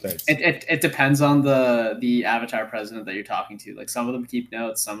Avatar states. It depends on the Avatar president that you're talking to. Like, some of them keep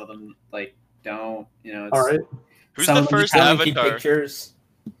notes, some of them, like, don't. You know, it's, Alright. Who's Some the of them first Tell him to keep Avatar? pictures.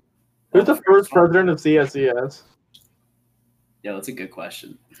 Who's the first president of CSES? Yeah, that's a good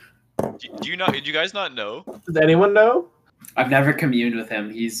question. Do you guys not know? Does anyone know? I've never communed with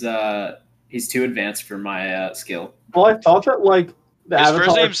him. He's too advanced for my skill. Well, I thought that, like, the His first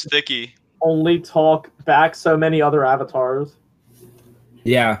Avatars name's Sticky. only talk back so many other avatars.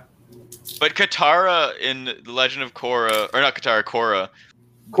 Yeah. But Katara in The Legend of Korra, or not Katara, Korra.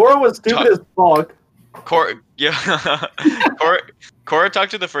 Korra was stupid as fuck. Yeah. Korra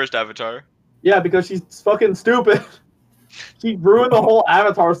talked to the first Avatar. Yeah, because she's fucking stupid. She ruined the whole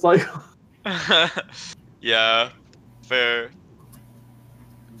Avatar cycle. Yeah, fair.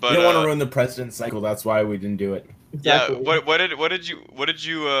 But You don't want to ruin the president's cycle. That's why we didn't do it. Exactly. yeah, what did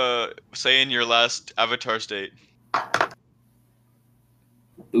you say in your last Avatar state?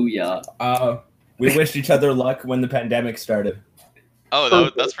 Booyah. We wished each other luck when the pandemic started. Oh,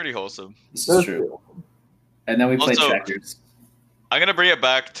 that's pretty wholesome. This is That's true. And then we played Also- checkers. I'm gonna bring it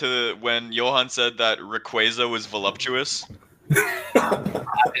back to when Johan said that Rayquaza was voluptuous.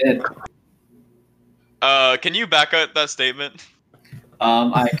 I did. Can you back up that statement?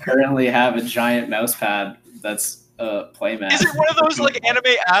 I currently have a giant mouse pad that's a playmat. Is it one of those like anime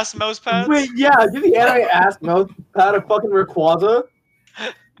ass mouse pads? Wait, yeah, give the anime ass mouse pad of fucking Rayquaza.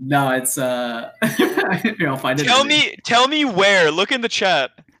 No, it's here, I'll find it. Tell me where. Look in the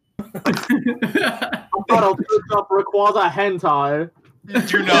chat. I thought I'll search up Rayquaza hentai.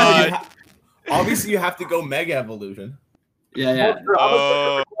 Do not. Obviously, you have to go Mega Evolution. Yeah, yeah. I'm gonna search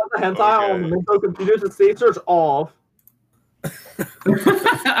up Rayquaza hentai on the okay. Minto computer to stay search off.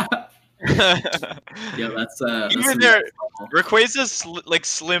 Yeah, that's Even some there, next level. Rayquaza's like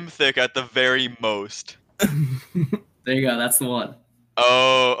slim thick at the very most. There you go. That's the one.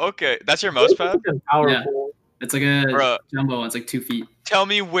 Oh, okay. That's your mouse pad? Fucking powerful. It's like a Bruh. jumbo one. It's like 2 feet. Tell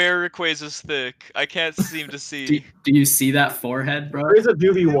me where Rayquaza's thick. I can't seem to see. Do you see that forehead, bro? There's a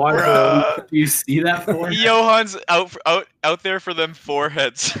doobie wide. Bruh. Do you see that forehead? Johan's out there for them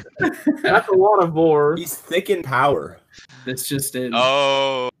foreheads. That's a lot of vore. He's thick in power. That's just it.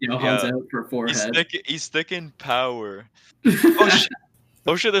 Oh, Johan's yeah. out for forehead. He's thick in power. Oh shit!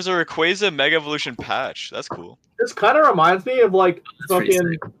 Oh shit! There's a Rayquaza Mega Evolution patch. That's cool. This kind of reminds me of like That's pretty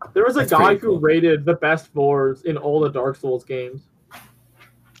fucking. sick. There was a That's guy pretty who cool. rated the best vores in all the Dark Souls games.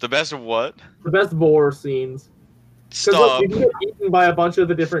 The best of what? The best vore scenes. Because Stop. you can get eaten by a bunch of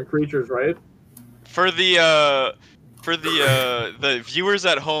the different creatures, right? For the viewers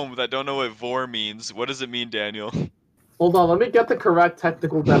at home that don't know what vore means, what does it mean, Daniel? Hold on, let me get the correct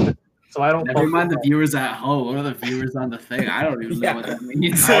technical definition, so I don't. Never mind the viewers at home. What are the viewers on the thing? I don't even know what that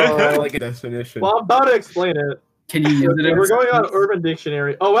means. I like a definition. Well, I'm about to explain it. Can you use it? We're going on Urban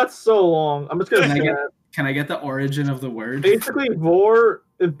Dictionary. Oh, that's so long. I'm just gonna Can I say get- that. Can I get the origin of the word? Basically, vore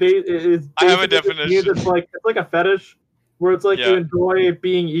is I have a basically definition. It's like a fetish, where it's like you Yeah. enjoy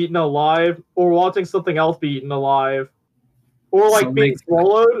being eaten alive or watching something else be eaten alive, or like So being like-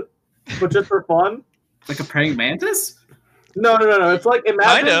 swallowed, but just for fun. Like a praying mantis? No. It's like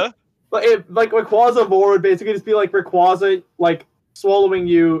imagine Kinda. like Rayquaza vore would basically just be like Rayquaza like swallowing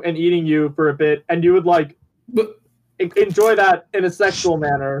you and eating you for a bit, and you would like But enjoy that in a sexual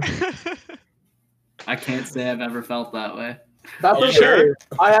manner. I can't say I've ever felt that way. That's You okay. sure?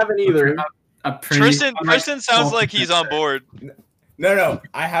 I haven't either. A pretty, Tristan sounds like he's on board. No.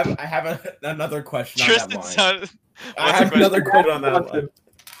 I have another question on that Tristan line. sounds. I What's have the another question? quote on that line.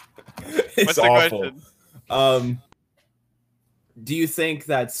 It's What's the awful. question? Do you think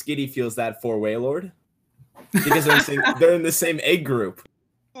that Skitty feels that for Wailord? Because they're in the same egg group.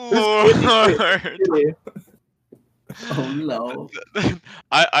 Lord. Really. Oh no.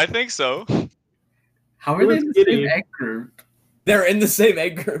 I think so. How are they in the Who's same Giddy? egg group? They're in the same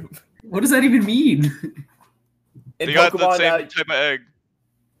egg group. What does that even mean? In They got the Pokemon, same type of egg.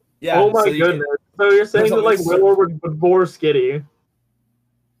 yeah. Oh my so you can- goodness. So you're saying There's that like always- Wailord would vore Skitty?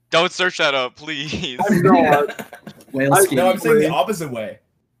 Don't search that up, please. I'm not. Whale I- skin. No, I'm saying the opposite way.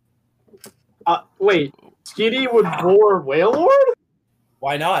 Wait, Skitty would vore Wailord?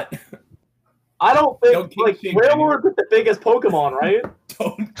 Why not? I don't Don't think keep like shaming Wailord is the biggest Pokemon, right?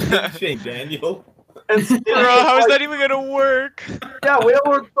 Don't shame Daniel. And Skitty Bro, how is like, that even gonna work? Yeah,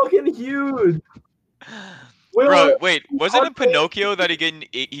 Wailord's fucking huge. Bro, Wailord, wait, was it in Pinocchio that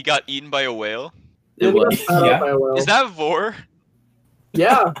he got eaten by a whale? It was. Yeah. by a whale. Is that vore?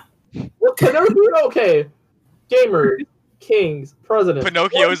 Yeah. Well, Pinocchio, okay. Gamers, kings, presidents.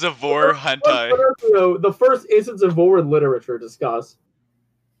 Pinocchio is a vore What's hentai. Pinocchio, the first instance of vore in literature discussed.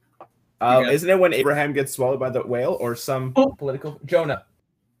 Yeah. Isn't it when Abraham gets swallowed by the whale or some Oh. political Jonah?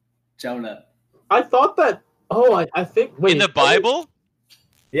 Jonah. I thought that. Oh, I think. Wait. In the Bible?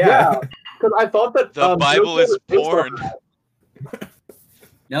 Yeah. Because I thought that The Bible Pinocchio is was based on porn. that.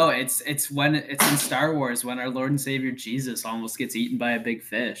 No, it's when it's in Star Wars when our Lord and Savior Jesus almost gets eaten by a big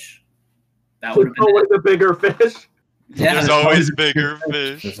fish. That would have There's been always a bigger fish. yeah. There's always bigger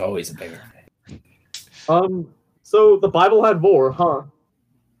fish. There's always a bigger. So the Bible had vore, huh?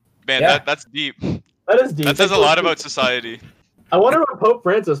 Man, Yeah. that's deep. That is deep. That says a lot about society. I wonder what Pope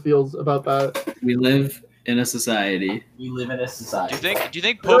Francis feels about that. We live in a society. We live in a society. Do you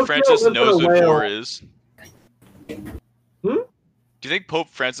think Pope Francis lives in a knows what whale. vore is? Hmm? Do you think Pope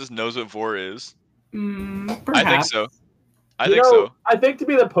Francis knows what vore is? I think Perhaps. so. I You think know, so. I think to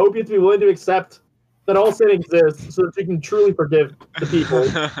be the Pope, you have to be willing to accept that all sin exists, so that you can truly forgive the people.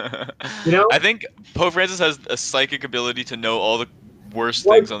 You know? I think Pope Francis has a psychic ability to know all the worst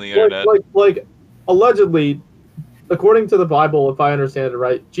Like- things on the internet. Like, allegedly, according to the Bible, if I understand it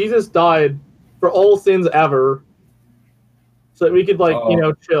right, Jesus died for all sins ever, so that we could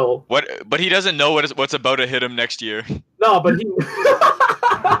chill. What? But he doesn't know what's about to hit him next year. No, but he.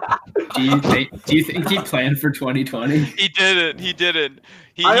 Do you think he planned for 2020? He didn't. He didn't.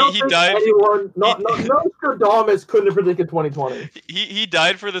 I don't He think died. anyone, Nostradamus couldn't have predicted 2020. He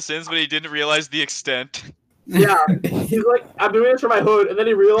died for the sins, but he didn't realize the extent. Yeah, he's like, I'm doing this for my hood, and then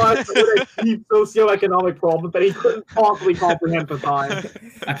he realized what a deep socioeconomic problem that he couldn't possibly comprehend at the time.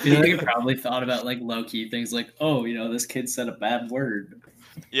 I feel like he probably thought about like low key things like, oh, this kid said a bad word.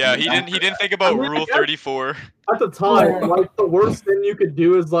 Yeah, he didn't think about I mean, I Rule guess- 34. At the time, like, the worst thing you could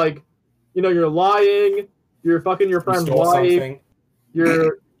do is, like, you're lying, you're fucking your You friend's stole wife, something.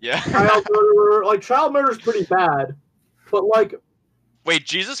 you're Yeah. child murderer. Like, child murder's pretty bad, but, like, Wait,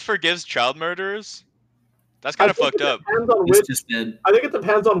 Jesus forgives child murderers? That's I kind of think fucked it up. depends on It's which, just dead. I think it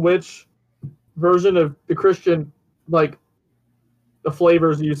depends on which version of the Christian, like, the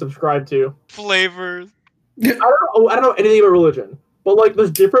flavors you subscribe to. Flavors. I don't know anything about religion, but like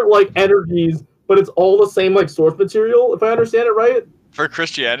there's different like energies, but it's all the same like source material. If I understand it right. For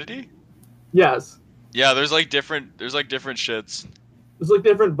Christianity? Yes. Yeah, there's like different shits. There's like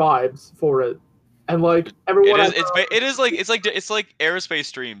different vibes for it, and like everyone. It's like aerospace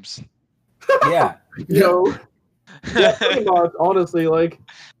streams. Yeah. Yeah, pretty much. Honestly, like,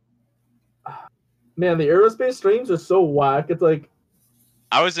 man, the aerospace streams are so whack. It's like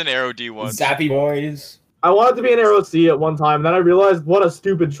I was in Aero D once. Zappy boys. I wanted to be an Aero C at one time, then I realized what a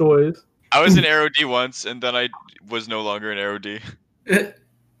stupid choice. I was in Aero D once, and then I was no longer in Aero D.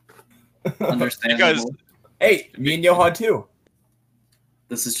 Understandable. Because hey, me and Johan too.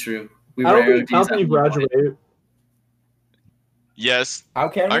 This is true. I don't think how can you graduate? Yes. How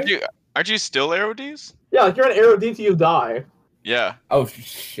can we? Aren't you still Aero Ds? Yeah, like you're an Aero D till you die. Yeah. Oh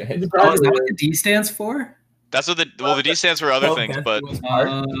shit. You Oh, is graduate. that what the D stands for? That's what the D stands for other things, but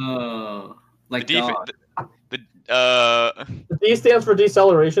Oh, like the God. The D stands for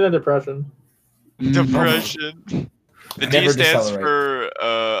deceleration and depression. depression. The D Never stands decelerate.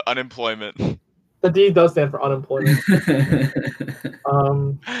 for unemployment. The D does stand for unemployment.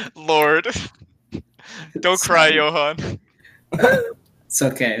 Lord. Don't cry, Johan. It's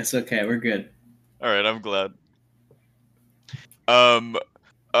okay. It's okay. We're good. Alright, I'm glad. Do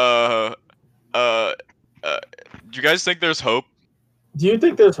you guys think there's hope? Do you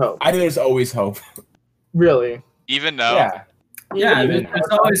think there's hope? I think there's always hope. Really? Even now? Yeah. Yeah, I Even- mean, there's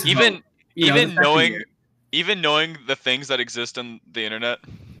always Even hope. You know, even the fact that knowing you're- even knowing the things that exist on the internet.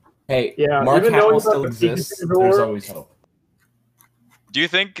 Hey, Yeah, Mark even though Hamill he's not still the exists. secret There's door. always hope. Do you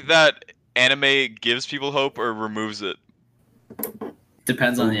think that anime gives people hope or removes it?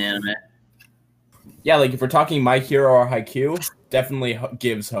 depends on the anime. Yeah, like if we're talking My Hero or Haikyuu, definitely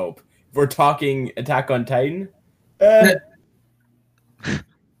gives hope. If we're talking Attack on Titan,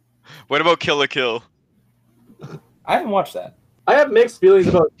 What about Kill la Kill? I haven't watched that. I have mixed feelings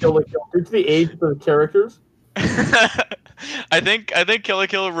about Kill la Kill due to the age of the characters. I think Kill la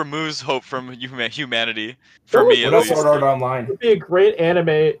Kill removes hope from humanity for What me What at else least. Sword Art Online? It would be a great anime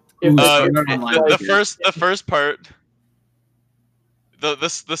if Ooh, they Sword did Art something Online. like- The first part,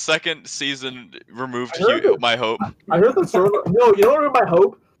 the second season removed I heard it. my hope. I heard the story. No, you don't remember my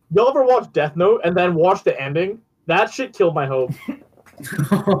hope? Y'all ever watch Death Note and then watch the ending? That shit killed my hope.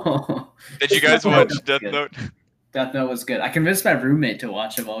 Did you guys Death Note watch was Death good. Note? Death Note was good. I convinced my roommate to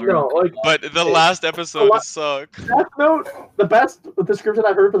watch it while we No, were like But the last episode sucked. Death Note, the best description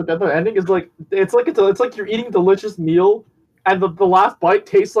I've heard for the Death Note ending is like it's like you're eating a delicious meal and the last bite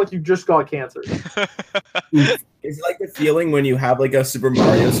tastes like you just got cancer. It's like the feeling when you have like a Super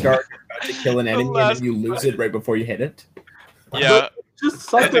Mario star, you're about to kill an enemy, and last then you lose it right before you hit it. Yeah, Just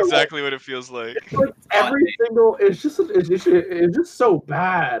such that's a, exactly what it feels like. like every single it's just so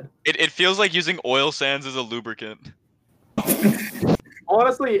bad. It feels like using oil sands as a lubricant.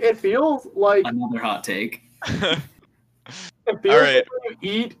 Honestly, it feels like another hot take. it feels Alright. like when you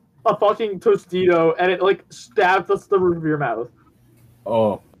eat a fucking Tostito and it like stabs the roof of your mouth.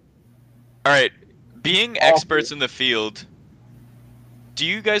 Oh, Alright, being experts in the field, do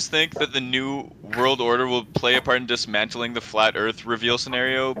you guys think that the new world order will play a part in dismantling the flat Earth reveal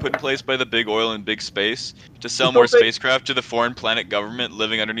scenario put in place by the big oil and big space to sell more spacecraft to the foreign planet government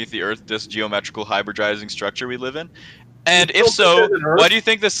living underneath the Earth, this geometrical hybridizing structure we live in? And if so, why do you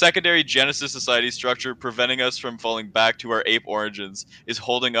think the secondary Genesis Society structure preventing us from falling back to our ape origins is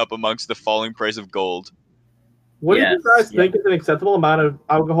holding up amongst the falling price of gold? What do you Yes, guys think is an acceptable amount of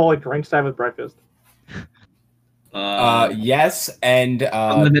alcoholic drinks to have with breakfast? yes, and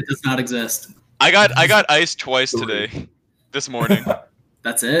Limit does not exist. I got iced twice today, this morning.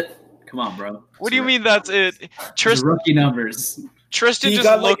 That's it. Come on, bro. What do you mean that's it? Just rookie numbers. Tristan He just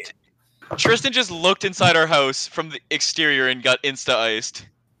got, looked. Tristan just looked inside our house from the exterior and got insta iced.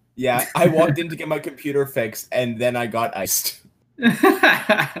 yeah, I walked in to get my computer fixed, and then I got iced.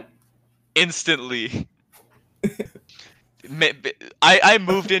 Instantly. I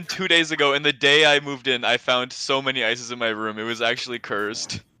moved in 2 days ago, and the day I moved in, I found so many ices in my room. It was actually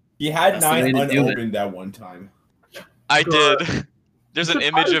cursed. He had That's the way 9 to do it. unopened at one time. I Sure. did. There's You an could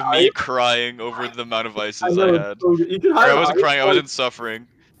image hide of me ice. crying over the amount of ices I know, had. so you can Or hide I an wasn't ice, crying, I like- wasn't suffering.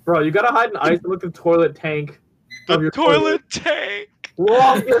 Bro, you gotta hide an ice and look at the toilet tank. The of your toilet tank!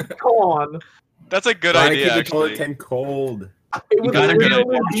 Longest con. That's a good Trying to idea, keep the actually. toilet tank cold. It would gotta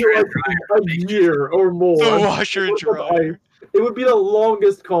literally get be like a year or more. The washer and worth of dryer. ice. It would be the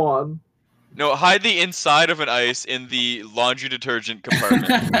longest con. No, hide the inside of an ice in the laundry detergent compartment.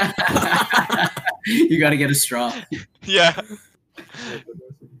 You gotta get a straw. Yeah.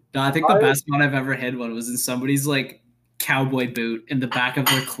 No, I think the best one I've ever hid one was in somebody's like cowboy boot in the back of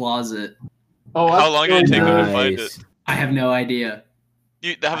their closet. Oh, How long did it take them to find it? Nice. I have no idea.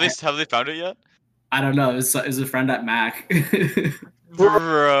 Have they found it yet? I don't know. It was a friend at Mac.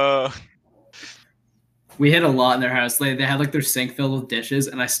 Bro. We hid a lot in their house. They had like their sink filled with dishes,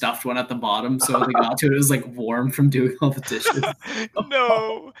 and I stuffed one at the bottom. So when they got to it, it was like warm from doing all the dishes.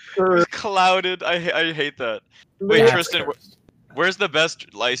 No, it was clouded. I hate that. Wait, Yeah. Tristan, where's the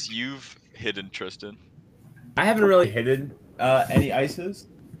best lice you've hidden, Tristan? I haven't really hidden any ices.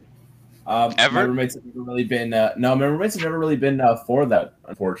 Ever? My roommates have never really been. No, my roommates have never really been for that,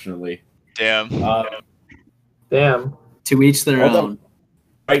 unfortunately. Damn. Damn. To each their Although- own.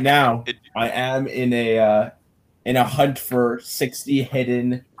 Right now, I am in a hunt for 60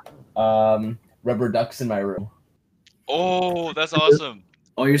 hidden rubber ducks in my room. Oh, that's awesome.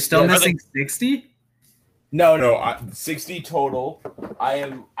 Oh, you're still Yeah, missing 60? No, 60 total.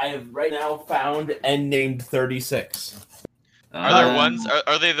 I have right now found and named 36. Are there ones?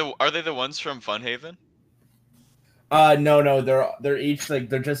 Are they the ones from Funhaven? No, they're each like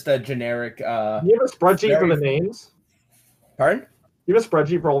they're just a generic. You have a spreadsheet for the names? Pardon? You have a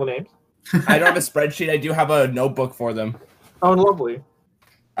spreadsheet for all the names? I don't have a spreadsheet. I do have a notebook for them. Oh, lovely.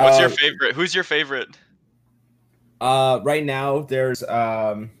 What's your favorite? Who's your favorite? Right now there's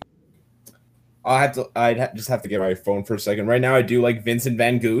I'd just have to get my phone for a second. Right now I do like Vincent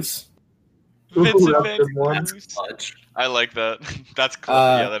Van Goose. Vincent that's Van a good one. Goose. Clutch. I like that. That's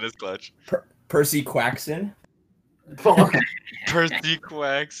clutch. Yeah, that is clutch. Percy Quaxon. Fuck. Percy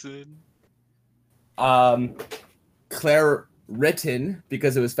Quaxon. Claire Written,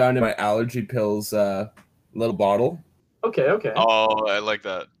 because it was found in my allergy pills little bottle. Okay. Oh, I like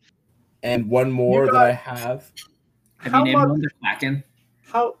that. And one more You that I have. Have How you named much- one the Kraken?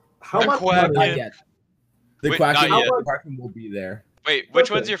 How The much Quack- money? Not yet. The Wait, Quacken, not yet. the Quacken will be there. Wait, which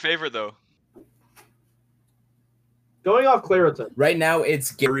Okay. one's your favorite though? Going off Claritin. Right now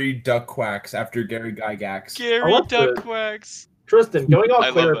it's Gary Duck Quacks after Gary Gygax. Gary that's good. Duckwax. Tristan, going off I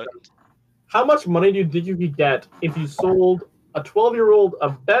love Claritin. it. How much money do you think you could get if you sold a 12-year-old a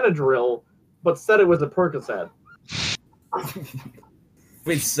Benadryl, but said it was a Percocet?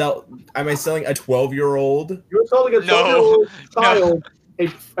 Wait, am I selling a 12-year-old? You were selling a No, 12-year-old no. child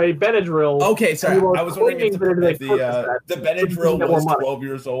a Benadryl. Okay, sorry. You were I was wondering if claiming that it the was Percocet, the so you can Benadryl get more was money. 12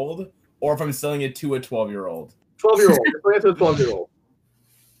 years old, or if I'm selling it to a 12-year-old. 12-year-old. You're selling it to a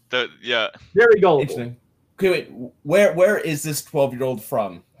 12-year-old. Yeah. Very gullible. Interesting. Okay, wait. Where is this 12-year-old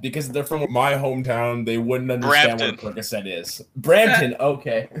from? Because they're from my hometown, they wouldn't understand what a Percocet is. Brampton,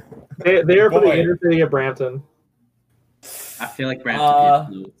 okay. They are from the Boy. inner city of Brampton. I feel like Brampton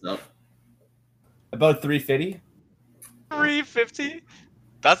people know what's up. About 350. 350.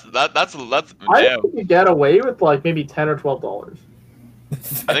 That's I damn. think you get away with like maybe $10 or $12.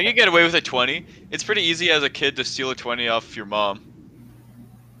 I think you get away with a 20. It's pretty easy as a kid to steal a 20 off your mom.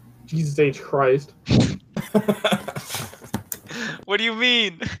 Jesus H. Christ. What do you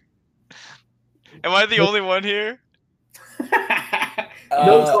mean? Am I the only one here?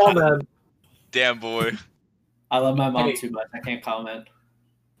 No comment. Damn boy. I love my mom Hey. too much. I can't comment.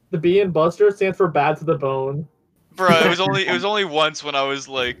 The B in Buster stands for bad to the bone. Bro, it was only once when I was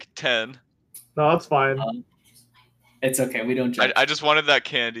like 10. No, that's fine. It's okay. We don't judge. I just wanted that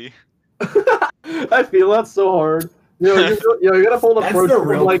candy. I feel that's so hard. You gotta pull the That's approach the where,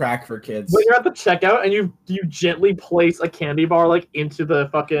 real like crack for kids. when you're at the checkout and you gently place a candy bar like into the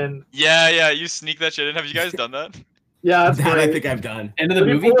fucking Yeah, you sneak that shit in. Have you guys done that? yeah. That's That great. I think I've done. Into the When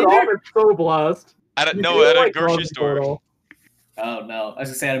you movie pull it off, theater? it's so blessed. At You a feel like grocery Ron store. Portal. Oh no! I was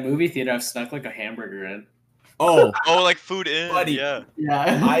gonna say at a movie theater, I've snuck like a hamburger in. Oh, Oh, like food in. Buddy. Yeah.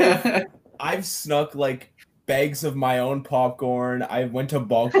 Yeah. I've snuck like bags of my own popcorn. I went to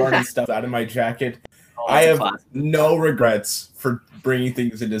Bulk Barn and stuff out of my jacket. I have no regrets for bringing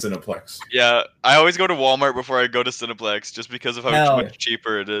things into Cineplex. Yeah, I always go to Walmart before I go to Cineplex just because of how Hell. much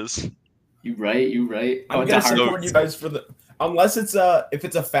cheaper it is. You right. I I'm went to gonna Hard support you guys for the unless it's if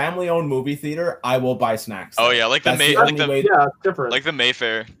it's a family-owned movie theater, I will buy snacks. Oh yeah, like the That's the like only the way- Yeah, it's different. like the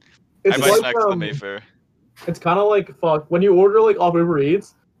Mayfair. it's I buy like, snacks at the Mayfair. It's kind of like fuck when you order like off Uber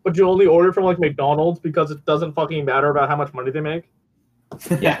Eats, but you only order from like McDonald's because it doesn't fucking matter about how much money they make.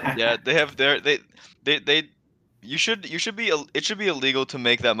 Yeah. Yeah, they have their they. You should be it should be illegal to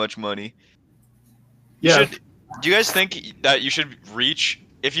make that much money. Yeah. Do you guys think that you should reach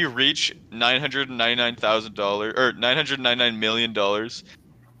if you reach $999,000 or $999 million,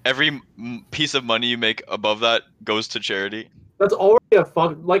 every piece of money you make above that goes to charity? That's already a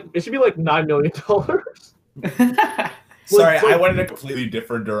fuck. Like it should be like $9 million. Sorry, Like, I went in a completely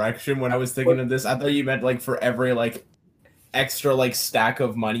different direction when I was thinking of this. I thought you meant like for every like extra like stack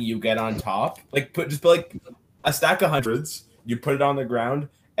of money you get on top, like put A stack of hundreds. You put it on the ground.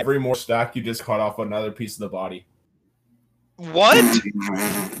 Every more stack, you just cut off another piece of the body. What?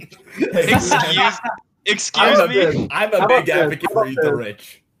 Excuse me? I'm a big advocate for eat the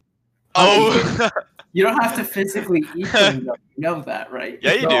rich. Oh. You don't have to physically eat them, though. You know that, right?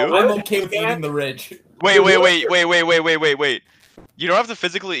 Yeah, you do. I'm okay with eating the rich. Wait. You don't have to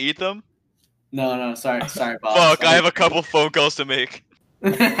physically eat them? No, sorry, Bob. Fuck, I have a couple phone calls to make.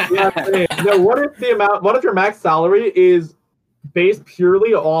 No, what if your max salary is based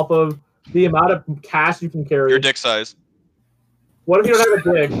purely off of the amount of cash you can carry? Your dick size. What if you don't have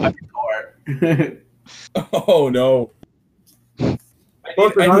a dick? Oh no.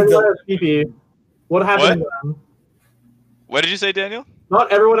 Look, not everyone has pee-pee. What happens then? What did you say, Daniel?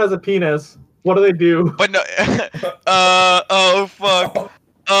 Not everyone has a penis. What do they do? But no. Oh fuck.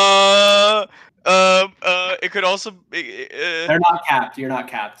 It could also be. They're not capped. You're not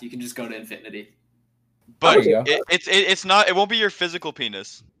capped. You can just go to infinity. But it's not. It won't be your physical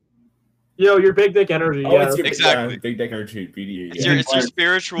penis. Yo, your big dick energy. Oh, Yeah, it's your exactly. big dick energy. BDE. It's your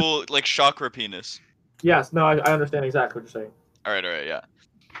spiritual like chakra penis. Yes. No, I understand exactly what you're saying. All right, yeah.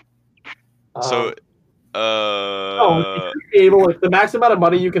 So, you should be able, like, the max amount of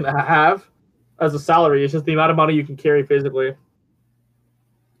money you can have as a salary is just the amount of money you can carry physically.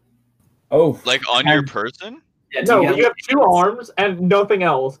 Oh, like on your person? Yeah, No, you have 2 arms and nothing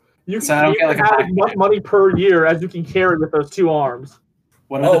else. You can have as much money per year as you can carry with those 2 arms.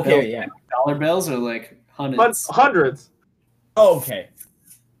 What are the bills? Yeah. $1 bills or like hundreds? Hundreds. Oh, okay.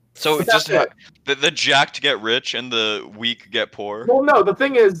 So just the jacked get rich and the weak get poor? Well, no, the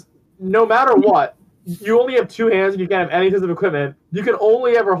thing is, no matter what, you only have 2 hands and you can't have any type of equipment. You can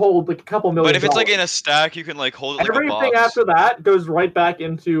only ever hold like a couple million. But if it's like in a stack, you can like hold it like a box. Everything after that goes right back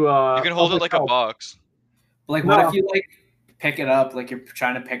into. You can hold it like a box. Like, what if you like pick it up, like you're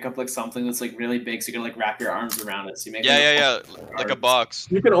trying to pick up like something that's like really big, so you're gonna like wrap your arms around it. So you make like a box.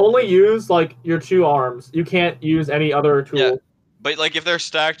 You can only use like your 2 arms. You can't use any other tool. Yeah. But like if they're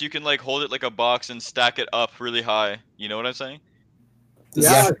stacked, you can like hold it like a box and stack it up really high. You know what I'm saying?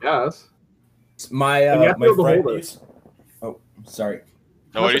 Yeah, I guess. My friend used... Oh, sorry.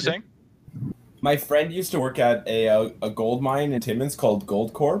 No, what are you saying? My friend used to work at a gold mine in Timmins called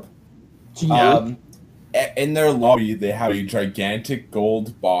Gold Corp. Yeah. In their lobby, they have a gigantic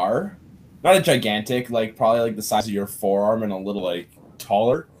gold bar. Not a gigantic, like probably like the size of your forearm and a little like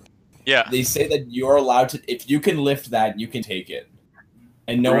taller. Yeah. They say that you're allowed to, if you can lift that, you can take it.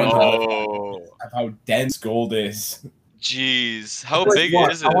 And no one can lift it. How dense gold is. Jeez, how like big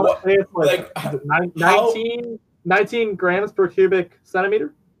what? is it? I want to say it's like 19 grams per cubic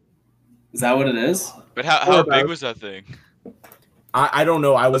centimeter. Is that what it is? But how big was that thing? I don't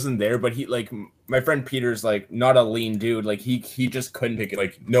know. I wasn't there, but he like my friend Peter's like not a lean dude. Like he just couldn't pick it.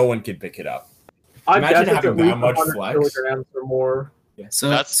 Like no one could pick it up. Imagine having that much flex. Kilograms or more. Yeah.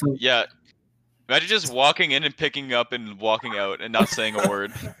 So yeah. Imagine just walking in and picking up and walking out and not saying a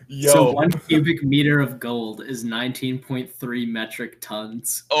word. Yo. So 1 cubic meter of gold is 19.3 metric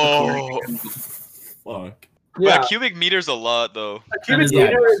tons. Oh, fuck. Yeah, but a cubic meter's a lot, though. A cubic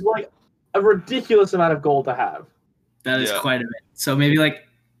meter is like a ridiculous amount of gold to have. That is quite a bit. So maybe like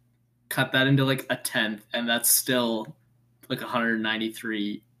cut that into like a tenth, and that's still like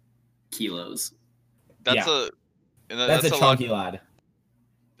 193 kilos. That's that's a chunky lad.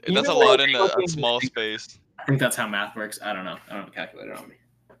 That's a lot in a small space. I think that's how math works. I don't know. I don't have a calculator on me.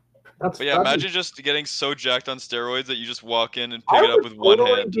 But yeah, imagine just getting so jacked on steroids that you just walk in and pick it up with one hand.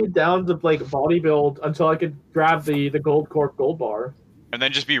 I would be down to like bodybuild until I could grab the Gold Corp gold bar. And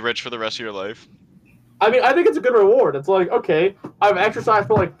then just be rich for the rest of your life. I mean, I think it's a good reward. It's like, okay, I've exercised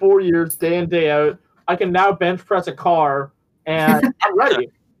for like 4 years, day in, day out. I can now bench press a car, and I'm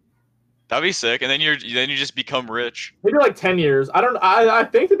ready. That'd be sick. And then you just become rich. Maybe like 10 years. I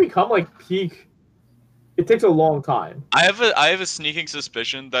think to become like peak, it takes a long time. I have a sneaking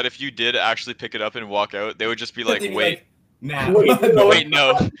suspicion that if you did actually pick it up and walk out, they would just be like, wait. Nah. Wait,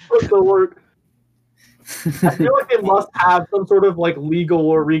 no. I feel like they must have some sort of like legal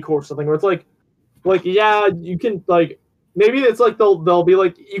or recourse or something where it's like yeah, you can like maybe it's like they'll be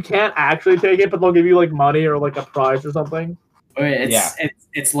like you can't actually take it, but they'll give you like money or like a prize or something. Wait,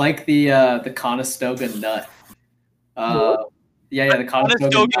 it's like the Conestoga nut. The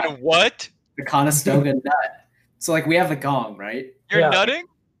Conestoga nut. What? The Conestoga nut. So like we have the gong, right? You're nutting?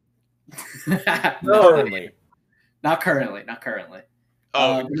 No. Not currently.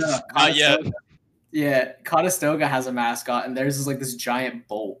 Oh, not yet. Yeah, Conestoga has a mascot, and theirs is like this giant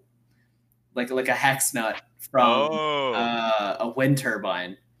bolt, like a hex nut from a wind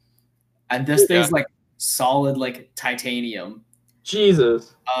turbine, and this thing's like solid like titanium.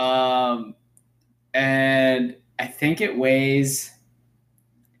 Jesus. And and I think it weighs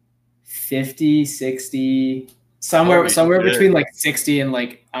 50, 60, somewhere between like 60 and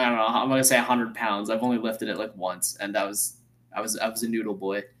like, I don't know, I'm gonna say 100 pounds. I've only lifted it like once, and I was a noodle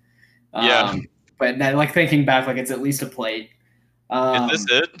boy. Yeah. But now, like thinking back, like it's at least a plate. Is this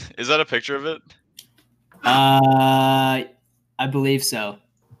it? Is that a picture of it? I believe so.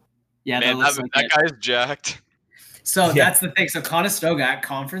 Yeah, Man, that guy's jacked. So that's the thing. So Conestoga at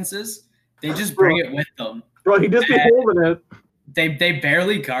conferences, they just bring it with them. Bro, he just be holding it. They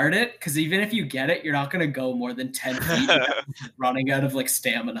barely guard it, because even if you get it, you're not going to go more than 10 feet running out of like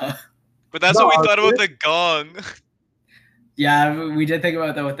stamina. But that's what we thought about the gong. Yeah, we did think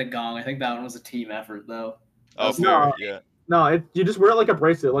about that with the gong. I think that one was a team effort, though. Oh, fair, yeah. No, you just wear it like a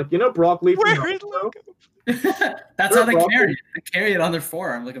bracelet. Like, you know Brock Lee from That's how they carry it. They carry it on their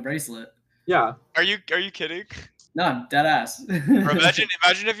forearm like a bracelet. Yeah. Are you kidding? No, I'm dead ass. Imagine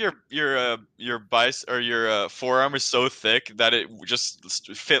if your forearm is so thick that it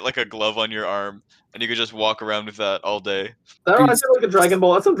just fit like a glove on your arm, and you could just walk around with that all day. That reminds me like a Dragon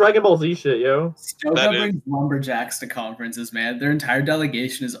Ball. That's some Dragon Ball Z shit, yo. Stoga brings lumberjacks to conferences, man. Their entire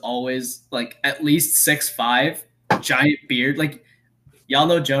delegation is always like at least 6'5", giant beard. Like, y'all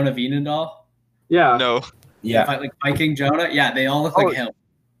know Jonah Vienendahl? Yeah. No. Yeah. Like Viking Jonah? Yeah, they all look like him.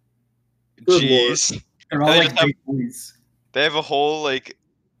 Jeez. They're all like big boys. They have a whole like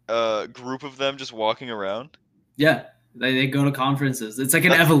group of them just walking around. Yeah. They go to conferences. It's like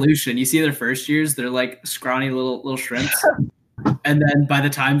an evolution. You see their first years, they're like scrawny little shrimps. And then by the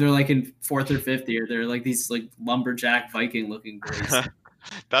time they're like in 4th or 5th year, they're like these like lumberjack Viking looking boys.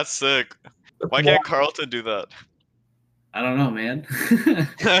 That's sick. Why can't Carlton do that? I don't know, man.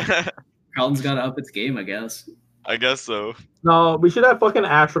 Carlton's got to up its game, I guess. I guess so. No, we should have fucking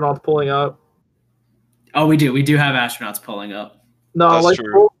astronauts pulling up. Oh, we do. We do have astronauts pulling up. No, that's like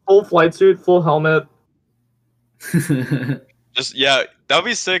true. Full flight suit, full helmet. Just that'd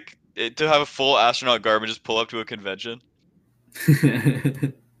be sick to have a full astronaut garb and just pull up to a convention. That'd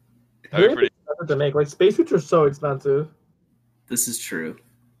be pretty expensive to make. Like spacesuits are so expensive. This is true.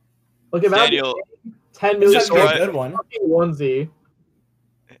 Look at Daniel. 10 million. Just a good one. Onesie.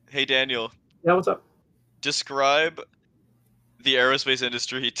 Hey Daniel. Yeah, what's up? Describe the aerospace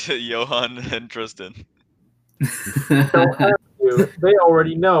industry to Johan and Tristan. They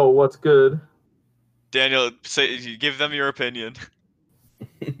already know what's good. Daniel, give them your opinion.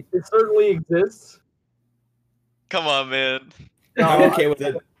 It certainly exists. Come on, man. No, I'm okay with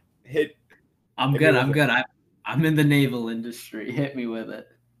it. I'm good. I'm in the naval industry. Hit me with it.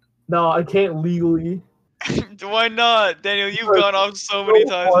 No, I can't legally. Why not? Daniel, you've gone off so many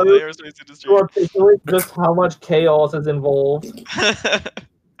times in the aerospace industry. To articulate just how much chaos is involved.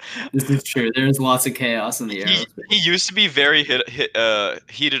 This is true. There's lots of chaos in the aerospace. He used to be very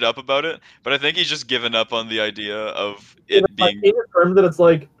heated up about it, but I think he's just given up on the idea of it being. In terms that it's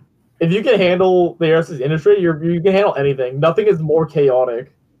like, if you can handle the aerospace industry, you can handle anything. Nothing is more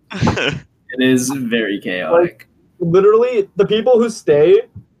chaotic. It is very chaotic. Like, literally, the people who stay,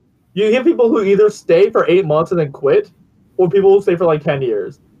 you have people who either stay for 8 months and then quit, or people who stay for like 10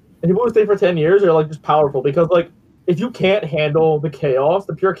 years. And people who stay for 10 years are like just powerful because like if you can't handle the chaos,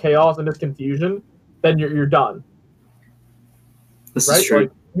 the pure chaos and this confusion, then you're done. This is true.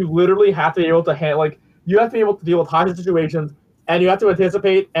 Like, you literally have to be able to you have to be able to deal with hostage situations, and you have to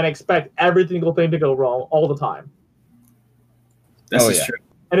anticipate and expect every single thing to go wrong all the time. This is true.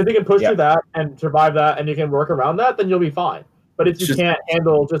 And if you can push through that and survive that, and you can work around that, then you'll be fine. But if you can't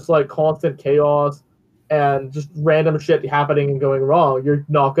handle just like constant chaos and just random shit happening and going wrong, you're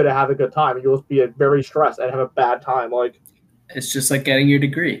not going to have a good time. You'll just be very stressed and have a bad time. Like, it's just like getting your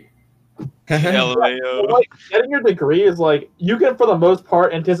degree. Like, getting your degree is like, you can for the most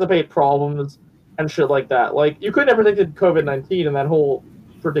part anticipate problems and shit like that. Like, you could never predicted COVID-19 and that whole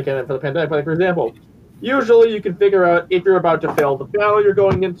predicament for the pandemic. But like, for example, usually you can figure out if you're about to fail the battle you're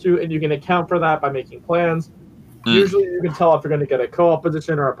going into, and you can account for that by making plans. Usually you can tell if you're going to get a co-op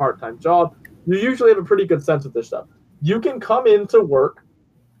position or a part-time job. You usually have a pretty good sense of this stuff. You can come into work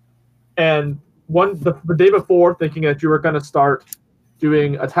and the day before thinking that you were going to start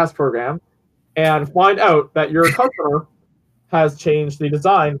doing a test program and find out that your customer has changed the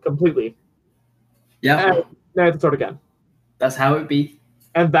design completely. Yeah. And now you have to start again. That's how it be.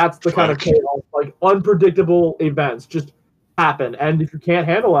 And that's the kind of chaos, like unpredictable events just happen. And if you can't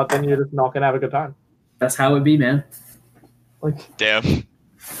handle that, then you're just not going to have a good time. That's how it be, man. Like, damn.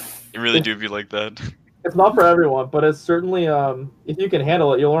 You really do be like that. It's not for everyone, but it's certainly, if you can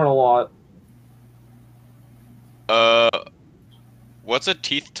handle it, you'll learn a lot. What's a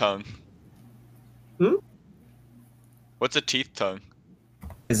teeth tongue? Hmm? What's a teeth tongue?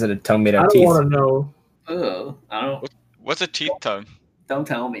 Is it a tongue made I of don't teeth? want to know. Oh, I don't. What's a teeth tongue? Don't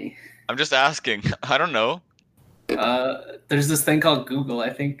tell me. I'm just asking. I don't know. There's this thing called Google. I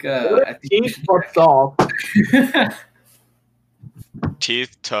think. What I if think teeth but soft?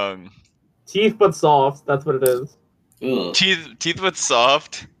 Teeth tongue. Teeth but soft. That's what it is. Ugh. Teeth with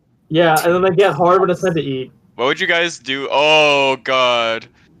soft. Yeah, and then they get hard when it's time to eat. What would you guys do? Oh god.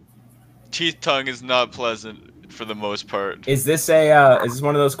 Teeth tongue is not pleasant for the most part. Is this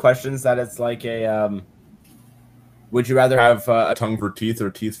one of those questions that it's like a would you rather have a tongue for teeth or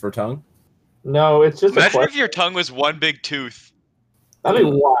teeth for tongue? No, it's just a Imagine if question. your tongue was one big tooth. That'd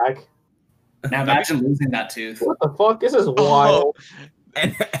be whack. Now imagine losing that tooth. What the fuck? This is wild.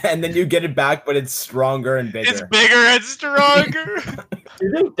 And then you get it back, but it's stronger and bigger. It's bigger and stronger. Do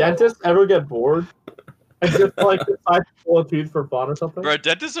you think dentists ever get bored? And just like decide to pull a tooth for fun or something? Bro,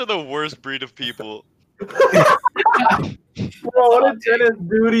 dentists are the worst breed of people. Bro, what did dentists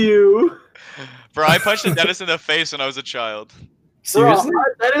do to you? Bro, I punched a dentist in the face when I was a child. Seriously? Bro,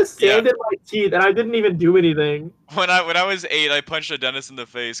 that is sanded my teeth, and I didn't even do anything. When I was 8, I punched a dentist in the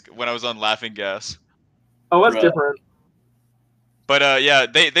face when I was on laughing gas. Oh, that's Bro. different. But yeah,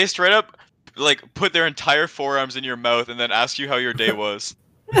 they straight up like put their entire forearms in your mouth and then ask you how your day was.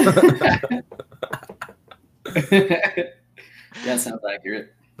 That sounds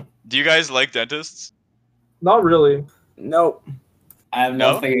accurate. Do you guys like dentists? Not really. Nope. I have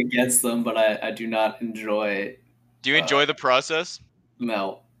No? nothing against them, but I do not enjoy Do you enjoy the process?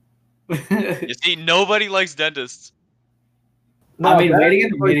 melt. You see, nobody likes dentists. No, I mean, that- waiting in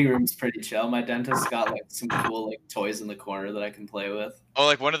the meeting room is pretty chill. My dentist got like some cool like toys in the corner that I can play with. Oh,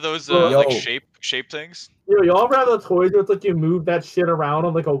 like one of those Yo. like shape things. Yo, y'all ever have the toys where it's like you move that shit around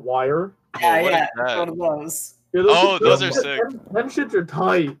on like a wire? Yeah, what is that? one of those. Yo, Oh, those are them- sick. Them shits are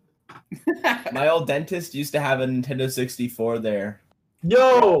tight. My old dentist used to have a Nintendo 64 there.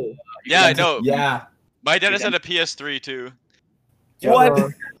 Yo! Yeah, I know. Yeah. My dentist had a PS3 too. What? Uh,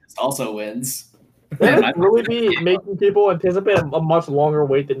 Also wins. Dentists really be making people anticipate a much longer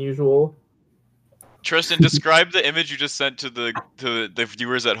wait than usual. Tristan, describe the image you just sent to the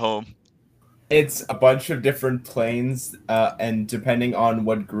viewers at home. It's a bunch of different planes, and depending on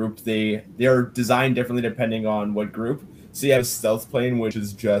what group they're designed differently depending on what group. So you have a stealth plane, which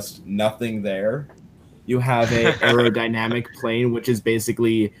is just nothing there. You have a aerodynamic plane, which is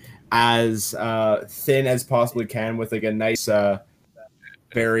basically as thin as possibly can, with like a nice,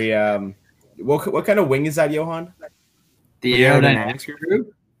 very what kind of wing is that, Johan? The The aerodynamics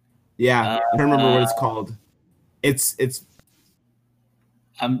group. Yeah, I don't remember what it's called. It's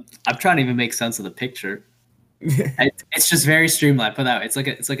I'm trying to even make sense of the picture. It's just very streamlined. Put that way. It's like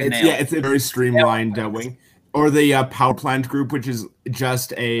a nail. yeah, it's a very streamlined wing. Or the power plant group, which is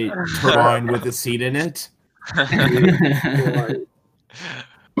just a turbine with a seat in it.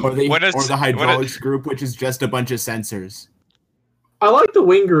 Or the hydraulics group, which is just a bunch of sensors. I like the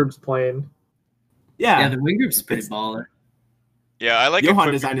wing groups playing. Yeah, the wing group's pretty baller. Yeah, I like Johan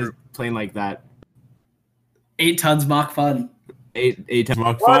equipment designed his group. plane like that. 8 tons Mach fun. 8 times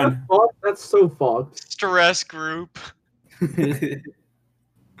Mach Why the fun. fuck? That's so fucked. Stress group.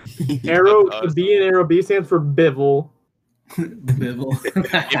 Aero, That's awesome. the B in Aero B stands for Bivel. Bibble.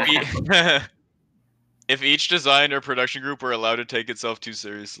 If each design or production group were allowed to take itself too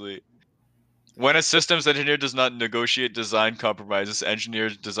seriously. When a systems engineer does not negotiate design compromises,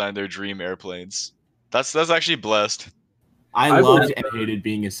 engineers design their dream airplanes. That's actually blessed. I I loved and hated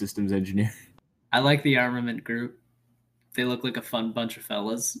being a systems engineer. I like the armament group. They look like a fun bunch of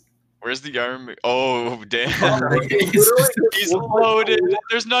fellas. Where's the arm? Oh, damn. Literally It's just He's looks like loaded. a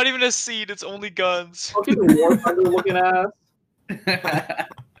There's not even a seat. It's only guns. fucking War Thunder looking ass.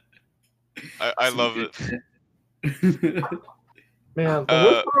 I love it. Man, the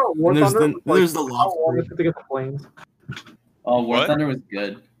worst part about War and there's Thunder the- was, there's the how long lobster. it took to get the planes. Oh, War What? Thunder was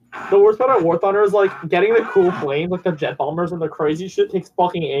good. The worst part about War Thunder is like getting the cool planes, like the jet bombers and the crazy shit takes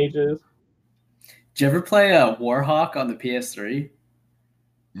fucking ages. Did you ever play Warhawk on the PS3?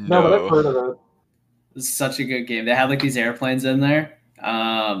 No, but I've heard of it. It's such a good game. They had like these airplanes in there.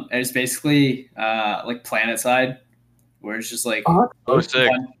 And it's basically like Planet Side, where it's just like Oh,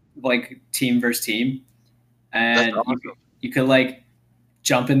 sick. like team versus team, and That's awesome. you could like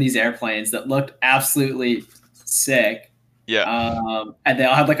jump in these airplanes that looked absolutely sick. Yeah. And they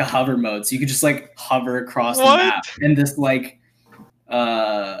all had like a hover mode, so you could just like hover across What? the map in this like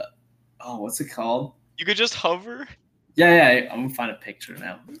what's it called? You could just hover? Yeah, I'm gonna find a picture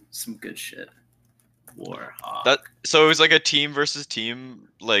now. Some good shit. Warhawk. So it was like a team versus team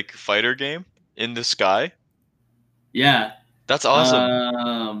like fighter game in the sky? Yeah. That's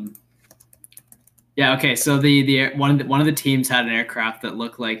awesome. Yeah. Okay. So the one of the teams had an aircraft that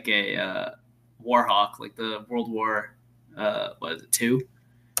looked like a Warhawk, like the World War, what is it, II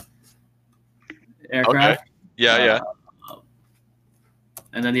aircraft. Okay. Yeah.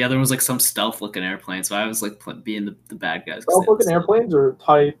 And then the other one was like some stealth-looking airplane. So I was like being the bad guys. Stealth-looking airplanes are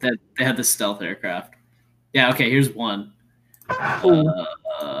tight. They had the stealth aircraft. Yeah. Okay. Here's one.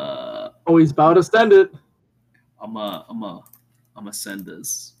 Oh, he's about to send it. I'm send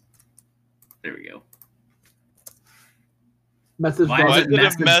this. There we go. Message. Why is it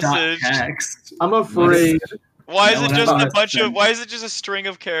a message? Text? I'm afraid. Why is it just a bunch of? Why is it just a string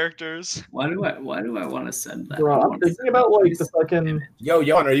of characters? Why do I want to send that? Bro, I'm thinking about like the fucking. Yo,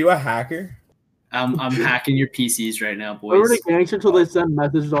 Johan, are you a hacker? I'm hacking your PCs right now, boys. Everybody gangster until they send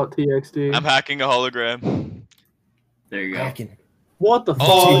message.txt. I'm hacking a hologram. There you go. Hacking. What the fuck?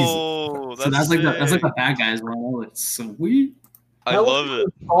 Oh, So that's like the bad guys one. Oh, it's sweet. I love it.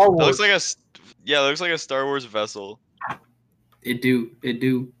 It looks like it looks like a Star Wars vessel. It do.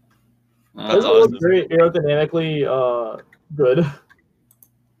 Doesn't look very aerodynamically good.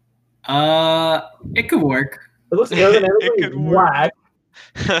 It could work. It looks aerodynamically whack.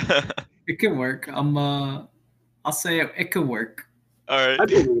 It could work. I'll say it could work. All right. I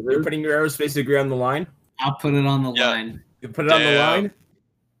believe You're it. putting your aerospace degree on the line? I'll put it on the line. You put it on the line?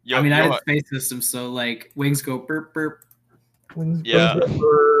 Yo, I mean, I did space systems, so like wings go burp burp. Yeah.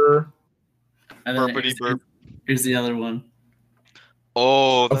 And then Burpity burp. Here's the other one.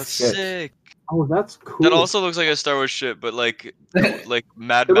 Oh, that's shit. sick. Oh, that's cool. That also looks like a Star Wars ship, but like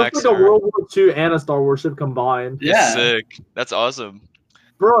Mad It Max. looks like a World War II and a Star Wars ship combined. Yeah. Sick. That's awesome.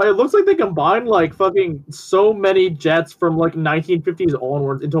 Bro, it looks like they combined like fucking so many jets from like 1950s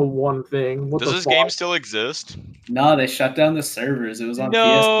onwards into one thing. What Does this game still exist? No, they shut down the servers. It was on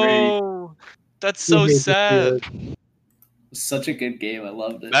PS3. No. That's so sad. It's such a good game. I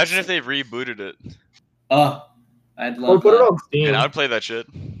loved it. Imagine if they rebooted it. Oh, I'd Or love put it that. on Steam. And I'd play that shit.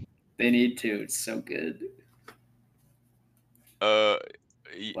 They need to. It's so good. That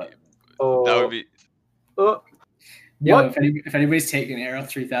Oh. would be. Yo, What? if anybody's taking Arrow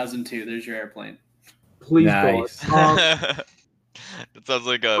 3002, there's your airplane. Please Nice. God. That sounds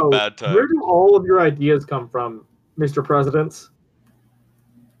like a bad time. Where do all of your ideas come from, Mr. Presidents?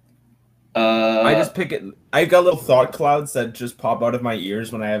 I just pick it. I got little thought clouds that just pop out of my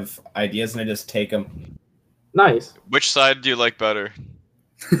ears when I have ideas, and I just take them. Nice. Which side do you like better?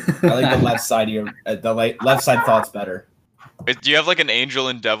 I like the left side of your, left side thoughts better. Do you have like an angel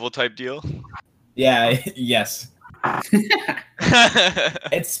and devil type deal? Yeah. Yes.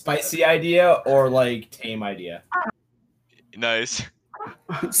 It's spicy idea or like tame idea. Nice.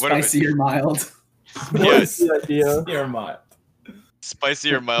 Spicy or mild? Yes. Spicy idea. You're mild.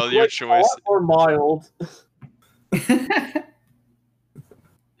 Spicy or mild, your Like choice. hot or mild.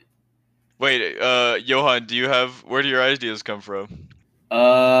 Wait, Johan, where do your ideas come from?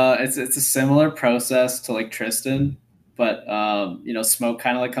 It's a similar process to like Tristan, but smoke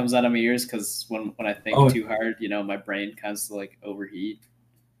kind of like comes out of my ears because when I think too hard, my brain kind of like overheat.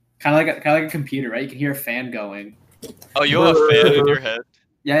 Kind of like a computer, right? You can hear a fan going. Oh, you have a fan in your head?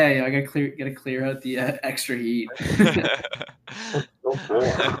 Yeah. I gotta clear out the extra heat.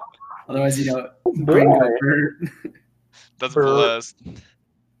 Otherwise, brain go burp. That's blessed.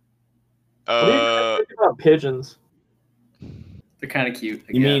 What do you think about pigeons? They're kind of cute. I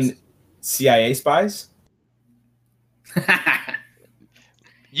You guess. mean CIA spies?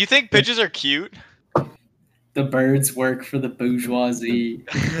 You think pigeons are cute? The birds work for the bourgeoisie.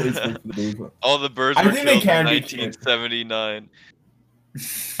 All the birds I were think they killed in can be cute. 1979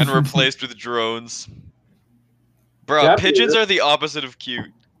 and replaced with drones. Bro, Yeah, pigeons dude. are the opposite of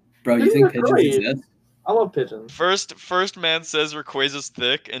cute. Bro, you Pigeons think are pigeons great. exist? I love pigeons. First man says Rayquaza's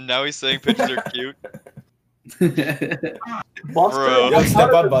thick, and now he's saying pigeons are cute. Buster, Bro. I'm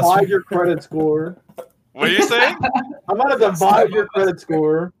Step gonna up, Buster. divide your credit score. What are you saying? I'm gonna divide your credit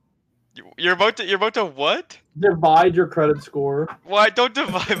score. You're about to what? Divide your credit score. Why? Don't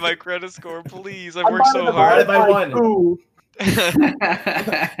divide my credit score, please. I've I'm worked gonna so divide hard. Divide by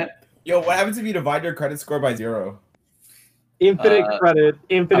by 2. Yo, what happens if you divide your credit score by 0? Infinite credit,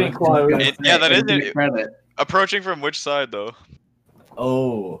 infinite cloud. Yeah, that is it. Credit. Approaching from which side, though?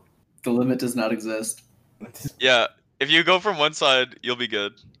 Oh. The limit does not exist. Yeah, if you go from one side, you'll be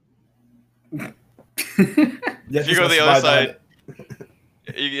good. If you go to the other side,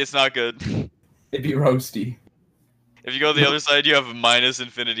 it's not good. it'd be roasty. If you go to the other side, you have minus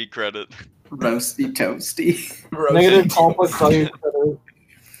infinity credit. Roasty toasty. Negative complex value credit.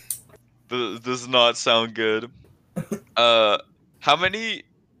 This does not sound good. How many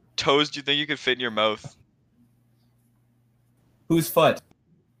toes do you think you could fit in your mouth? Whose foot?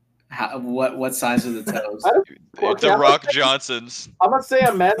 What size are the toes? It's a Rock Johnson's. I'm gonna say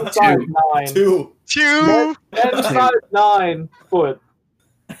a men's size 9. 2. Men's size 9 foot.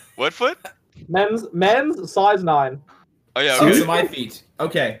 What foot? Men's size 9. Oh yeah. Those Okay. are my feet.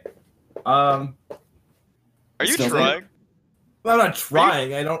 Okay. Are you Still trying? I'm not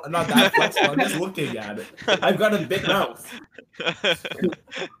trying. I'm not that flexible. I'm just looking at it. I've got a big mouth.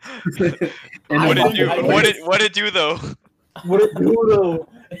 What it do though? What it do though?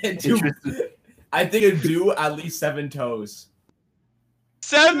 I think it'd do at least 7 toes.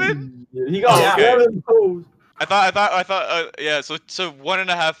 7? He got 7 toes. I thought. Yeah. So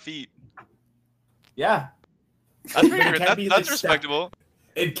 1.5 feet. Yeah. That's pretty. That's respectable.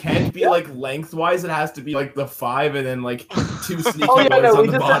 It can't be like lengthwise. It has to be like the 5 and then like 2 sneaky Oh yeah, boys no, on we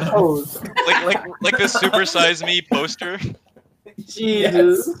the just said bottom. toes. Like the Super Size Me poster.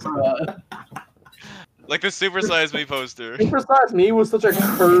 Jesus. Like the Super Size Me poster. Super Size Me was such a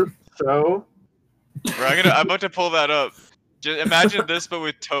cursed show. Bro, I'm about to pull that up. Just imagine this, but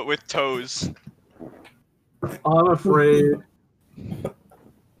with toes. I'm afraid.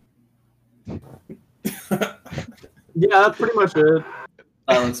 Yeah, that's pretty much it.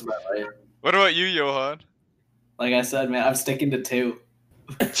 That looks about right. What about you, Johan? Like I said, man, I'm sticking to 2.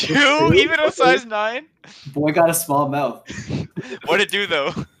 2? Even a size 9? Boy got a small mouth. What'd it do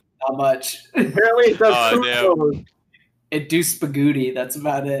though? Not much. Apparently it does Oh, 2 damn. toes. It do spagooty. That's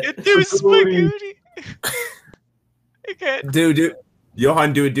about it. It do spaghetti. I can't. Dude.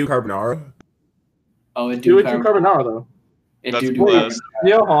 Johan, do carbonara? Oh, it Do do it to carbonara though. It That's do blessed.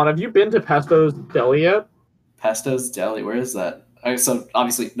 Johan, have you been to Pesto's Deli yet? Pesto's Deli. Where is that? So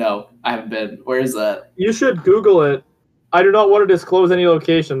obviously, no, I haven't been. Where is that? You should Google it. I do not want to disclose any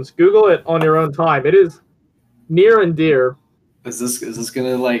locations. Google it on your own time. It is near and dear. Is this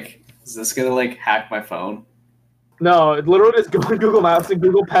gonna hack my phone? No, it literally just go on Google Maps and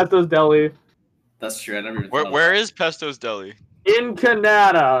Google Pesto's Deli That's true. I never even thought of Where that. is Pesto's Deli? in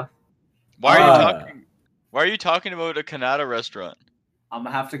Canada. Why are you talking about a Canada restaurant? I'm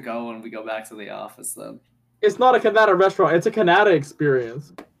gonna have to go when we go back to the office then. It's not a Canada restaurant. It's a Canada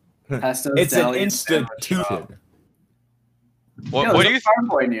experience. Pesto's It's an Deli institution. What do you Farm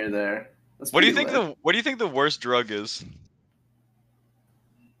Boy near there? That's what do you pretty think lit. what do you think the worst drug is?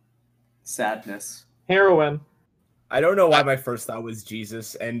 Sadness. Heroin. I don't know why my first thought was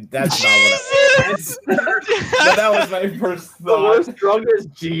Jesus, and that's not what but that was my first The thought. worst drug is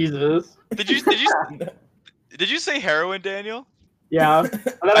Jesus. Did you say heroin, Daniel? Yeah. And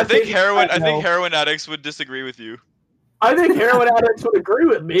then I think changed heroin. my I think no. heroin addicts would disagree with you. I think heroin addicts would agree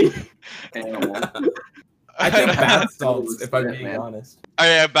with me. I think bath salts, Let's if I'm do it, being man. honest. Oh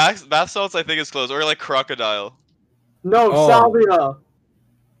yeah, bath salts I think is close, or like crocodile. No, Oh. salvia.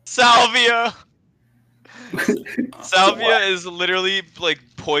 Salvia. Salvia is literally like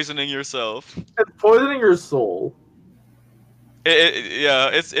poisoning yourself. It's poisoning your soul. Yeah,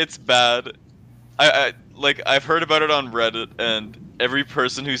 it's bad. I've heard about it on Reddit, and every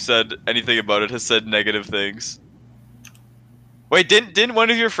person who said anything about it has said negative things. Wait, didn't one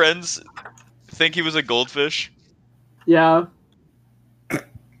of your friends think he was a goldfish? Yeah.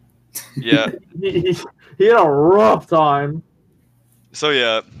 Yeah. He had a rough time. So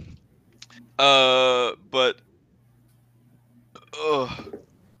yeah. But.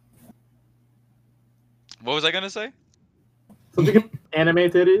 What was I gonna say? Something about anime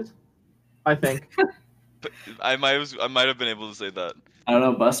titties, I think. I might have been able to say that. I don't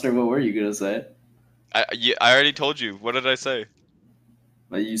know, Buster. What were you gonna say? I already told you. What did I say?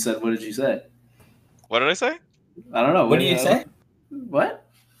 Like you said. What did you say? What did I say? I don't know. What did you say? What?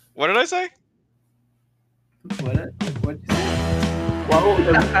 What did I say? What did you say? Well,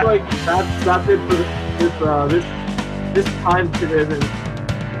 it looks like that's it for this time period.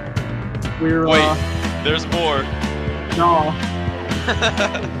 We're Wait, there's more. no.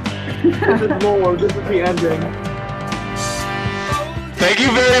 This is more. This is the ending. Thank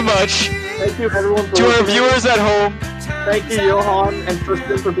you very much Thank you everyone for to our listening. viewers at home Thank you, Johan and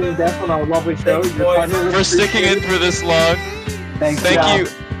Tristan, for being guests on our lovely show. Thanks, Your boys. time is for sticking in for this long. Thanks. Thank Yeah. you.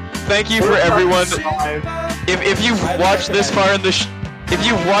 Thank you for everyone. If you've watched this far in the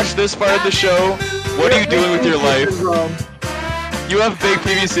show, what are you doing with your life? You have big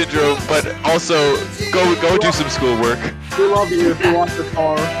PV syndrome, but also go do some schoolwork. We love you if you watch this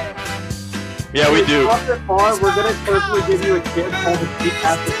far. Yeah, we If you do. watch this far, we're gonna personally give you a kiss called the Speak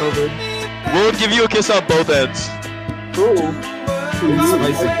After COVID. We'll give you a kiss on both ends. Cool.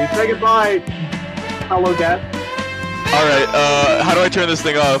 Spicy. Say goodbye, hello guest. All right. How do I turn this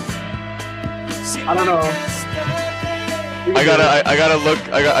thing off? I don't know. I gotta look.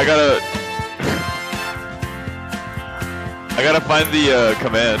 I gotta find the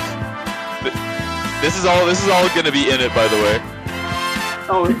command. This is all gonna be in it, by the way.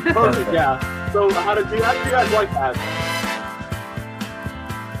 Oh, it's perfect. Yeah. So how did you guys like that?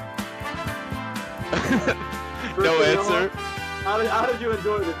 No Tristan, answer. How did you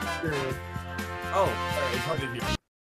enjoy this experience? Oh, sorry, it's hard to hear.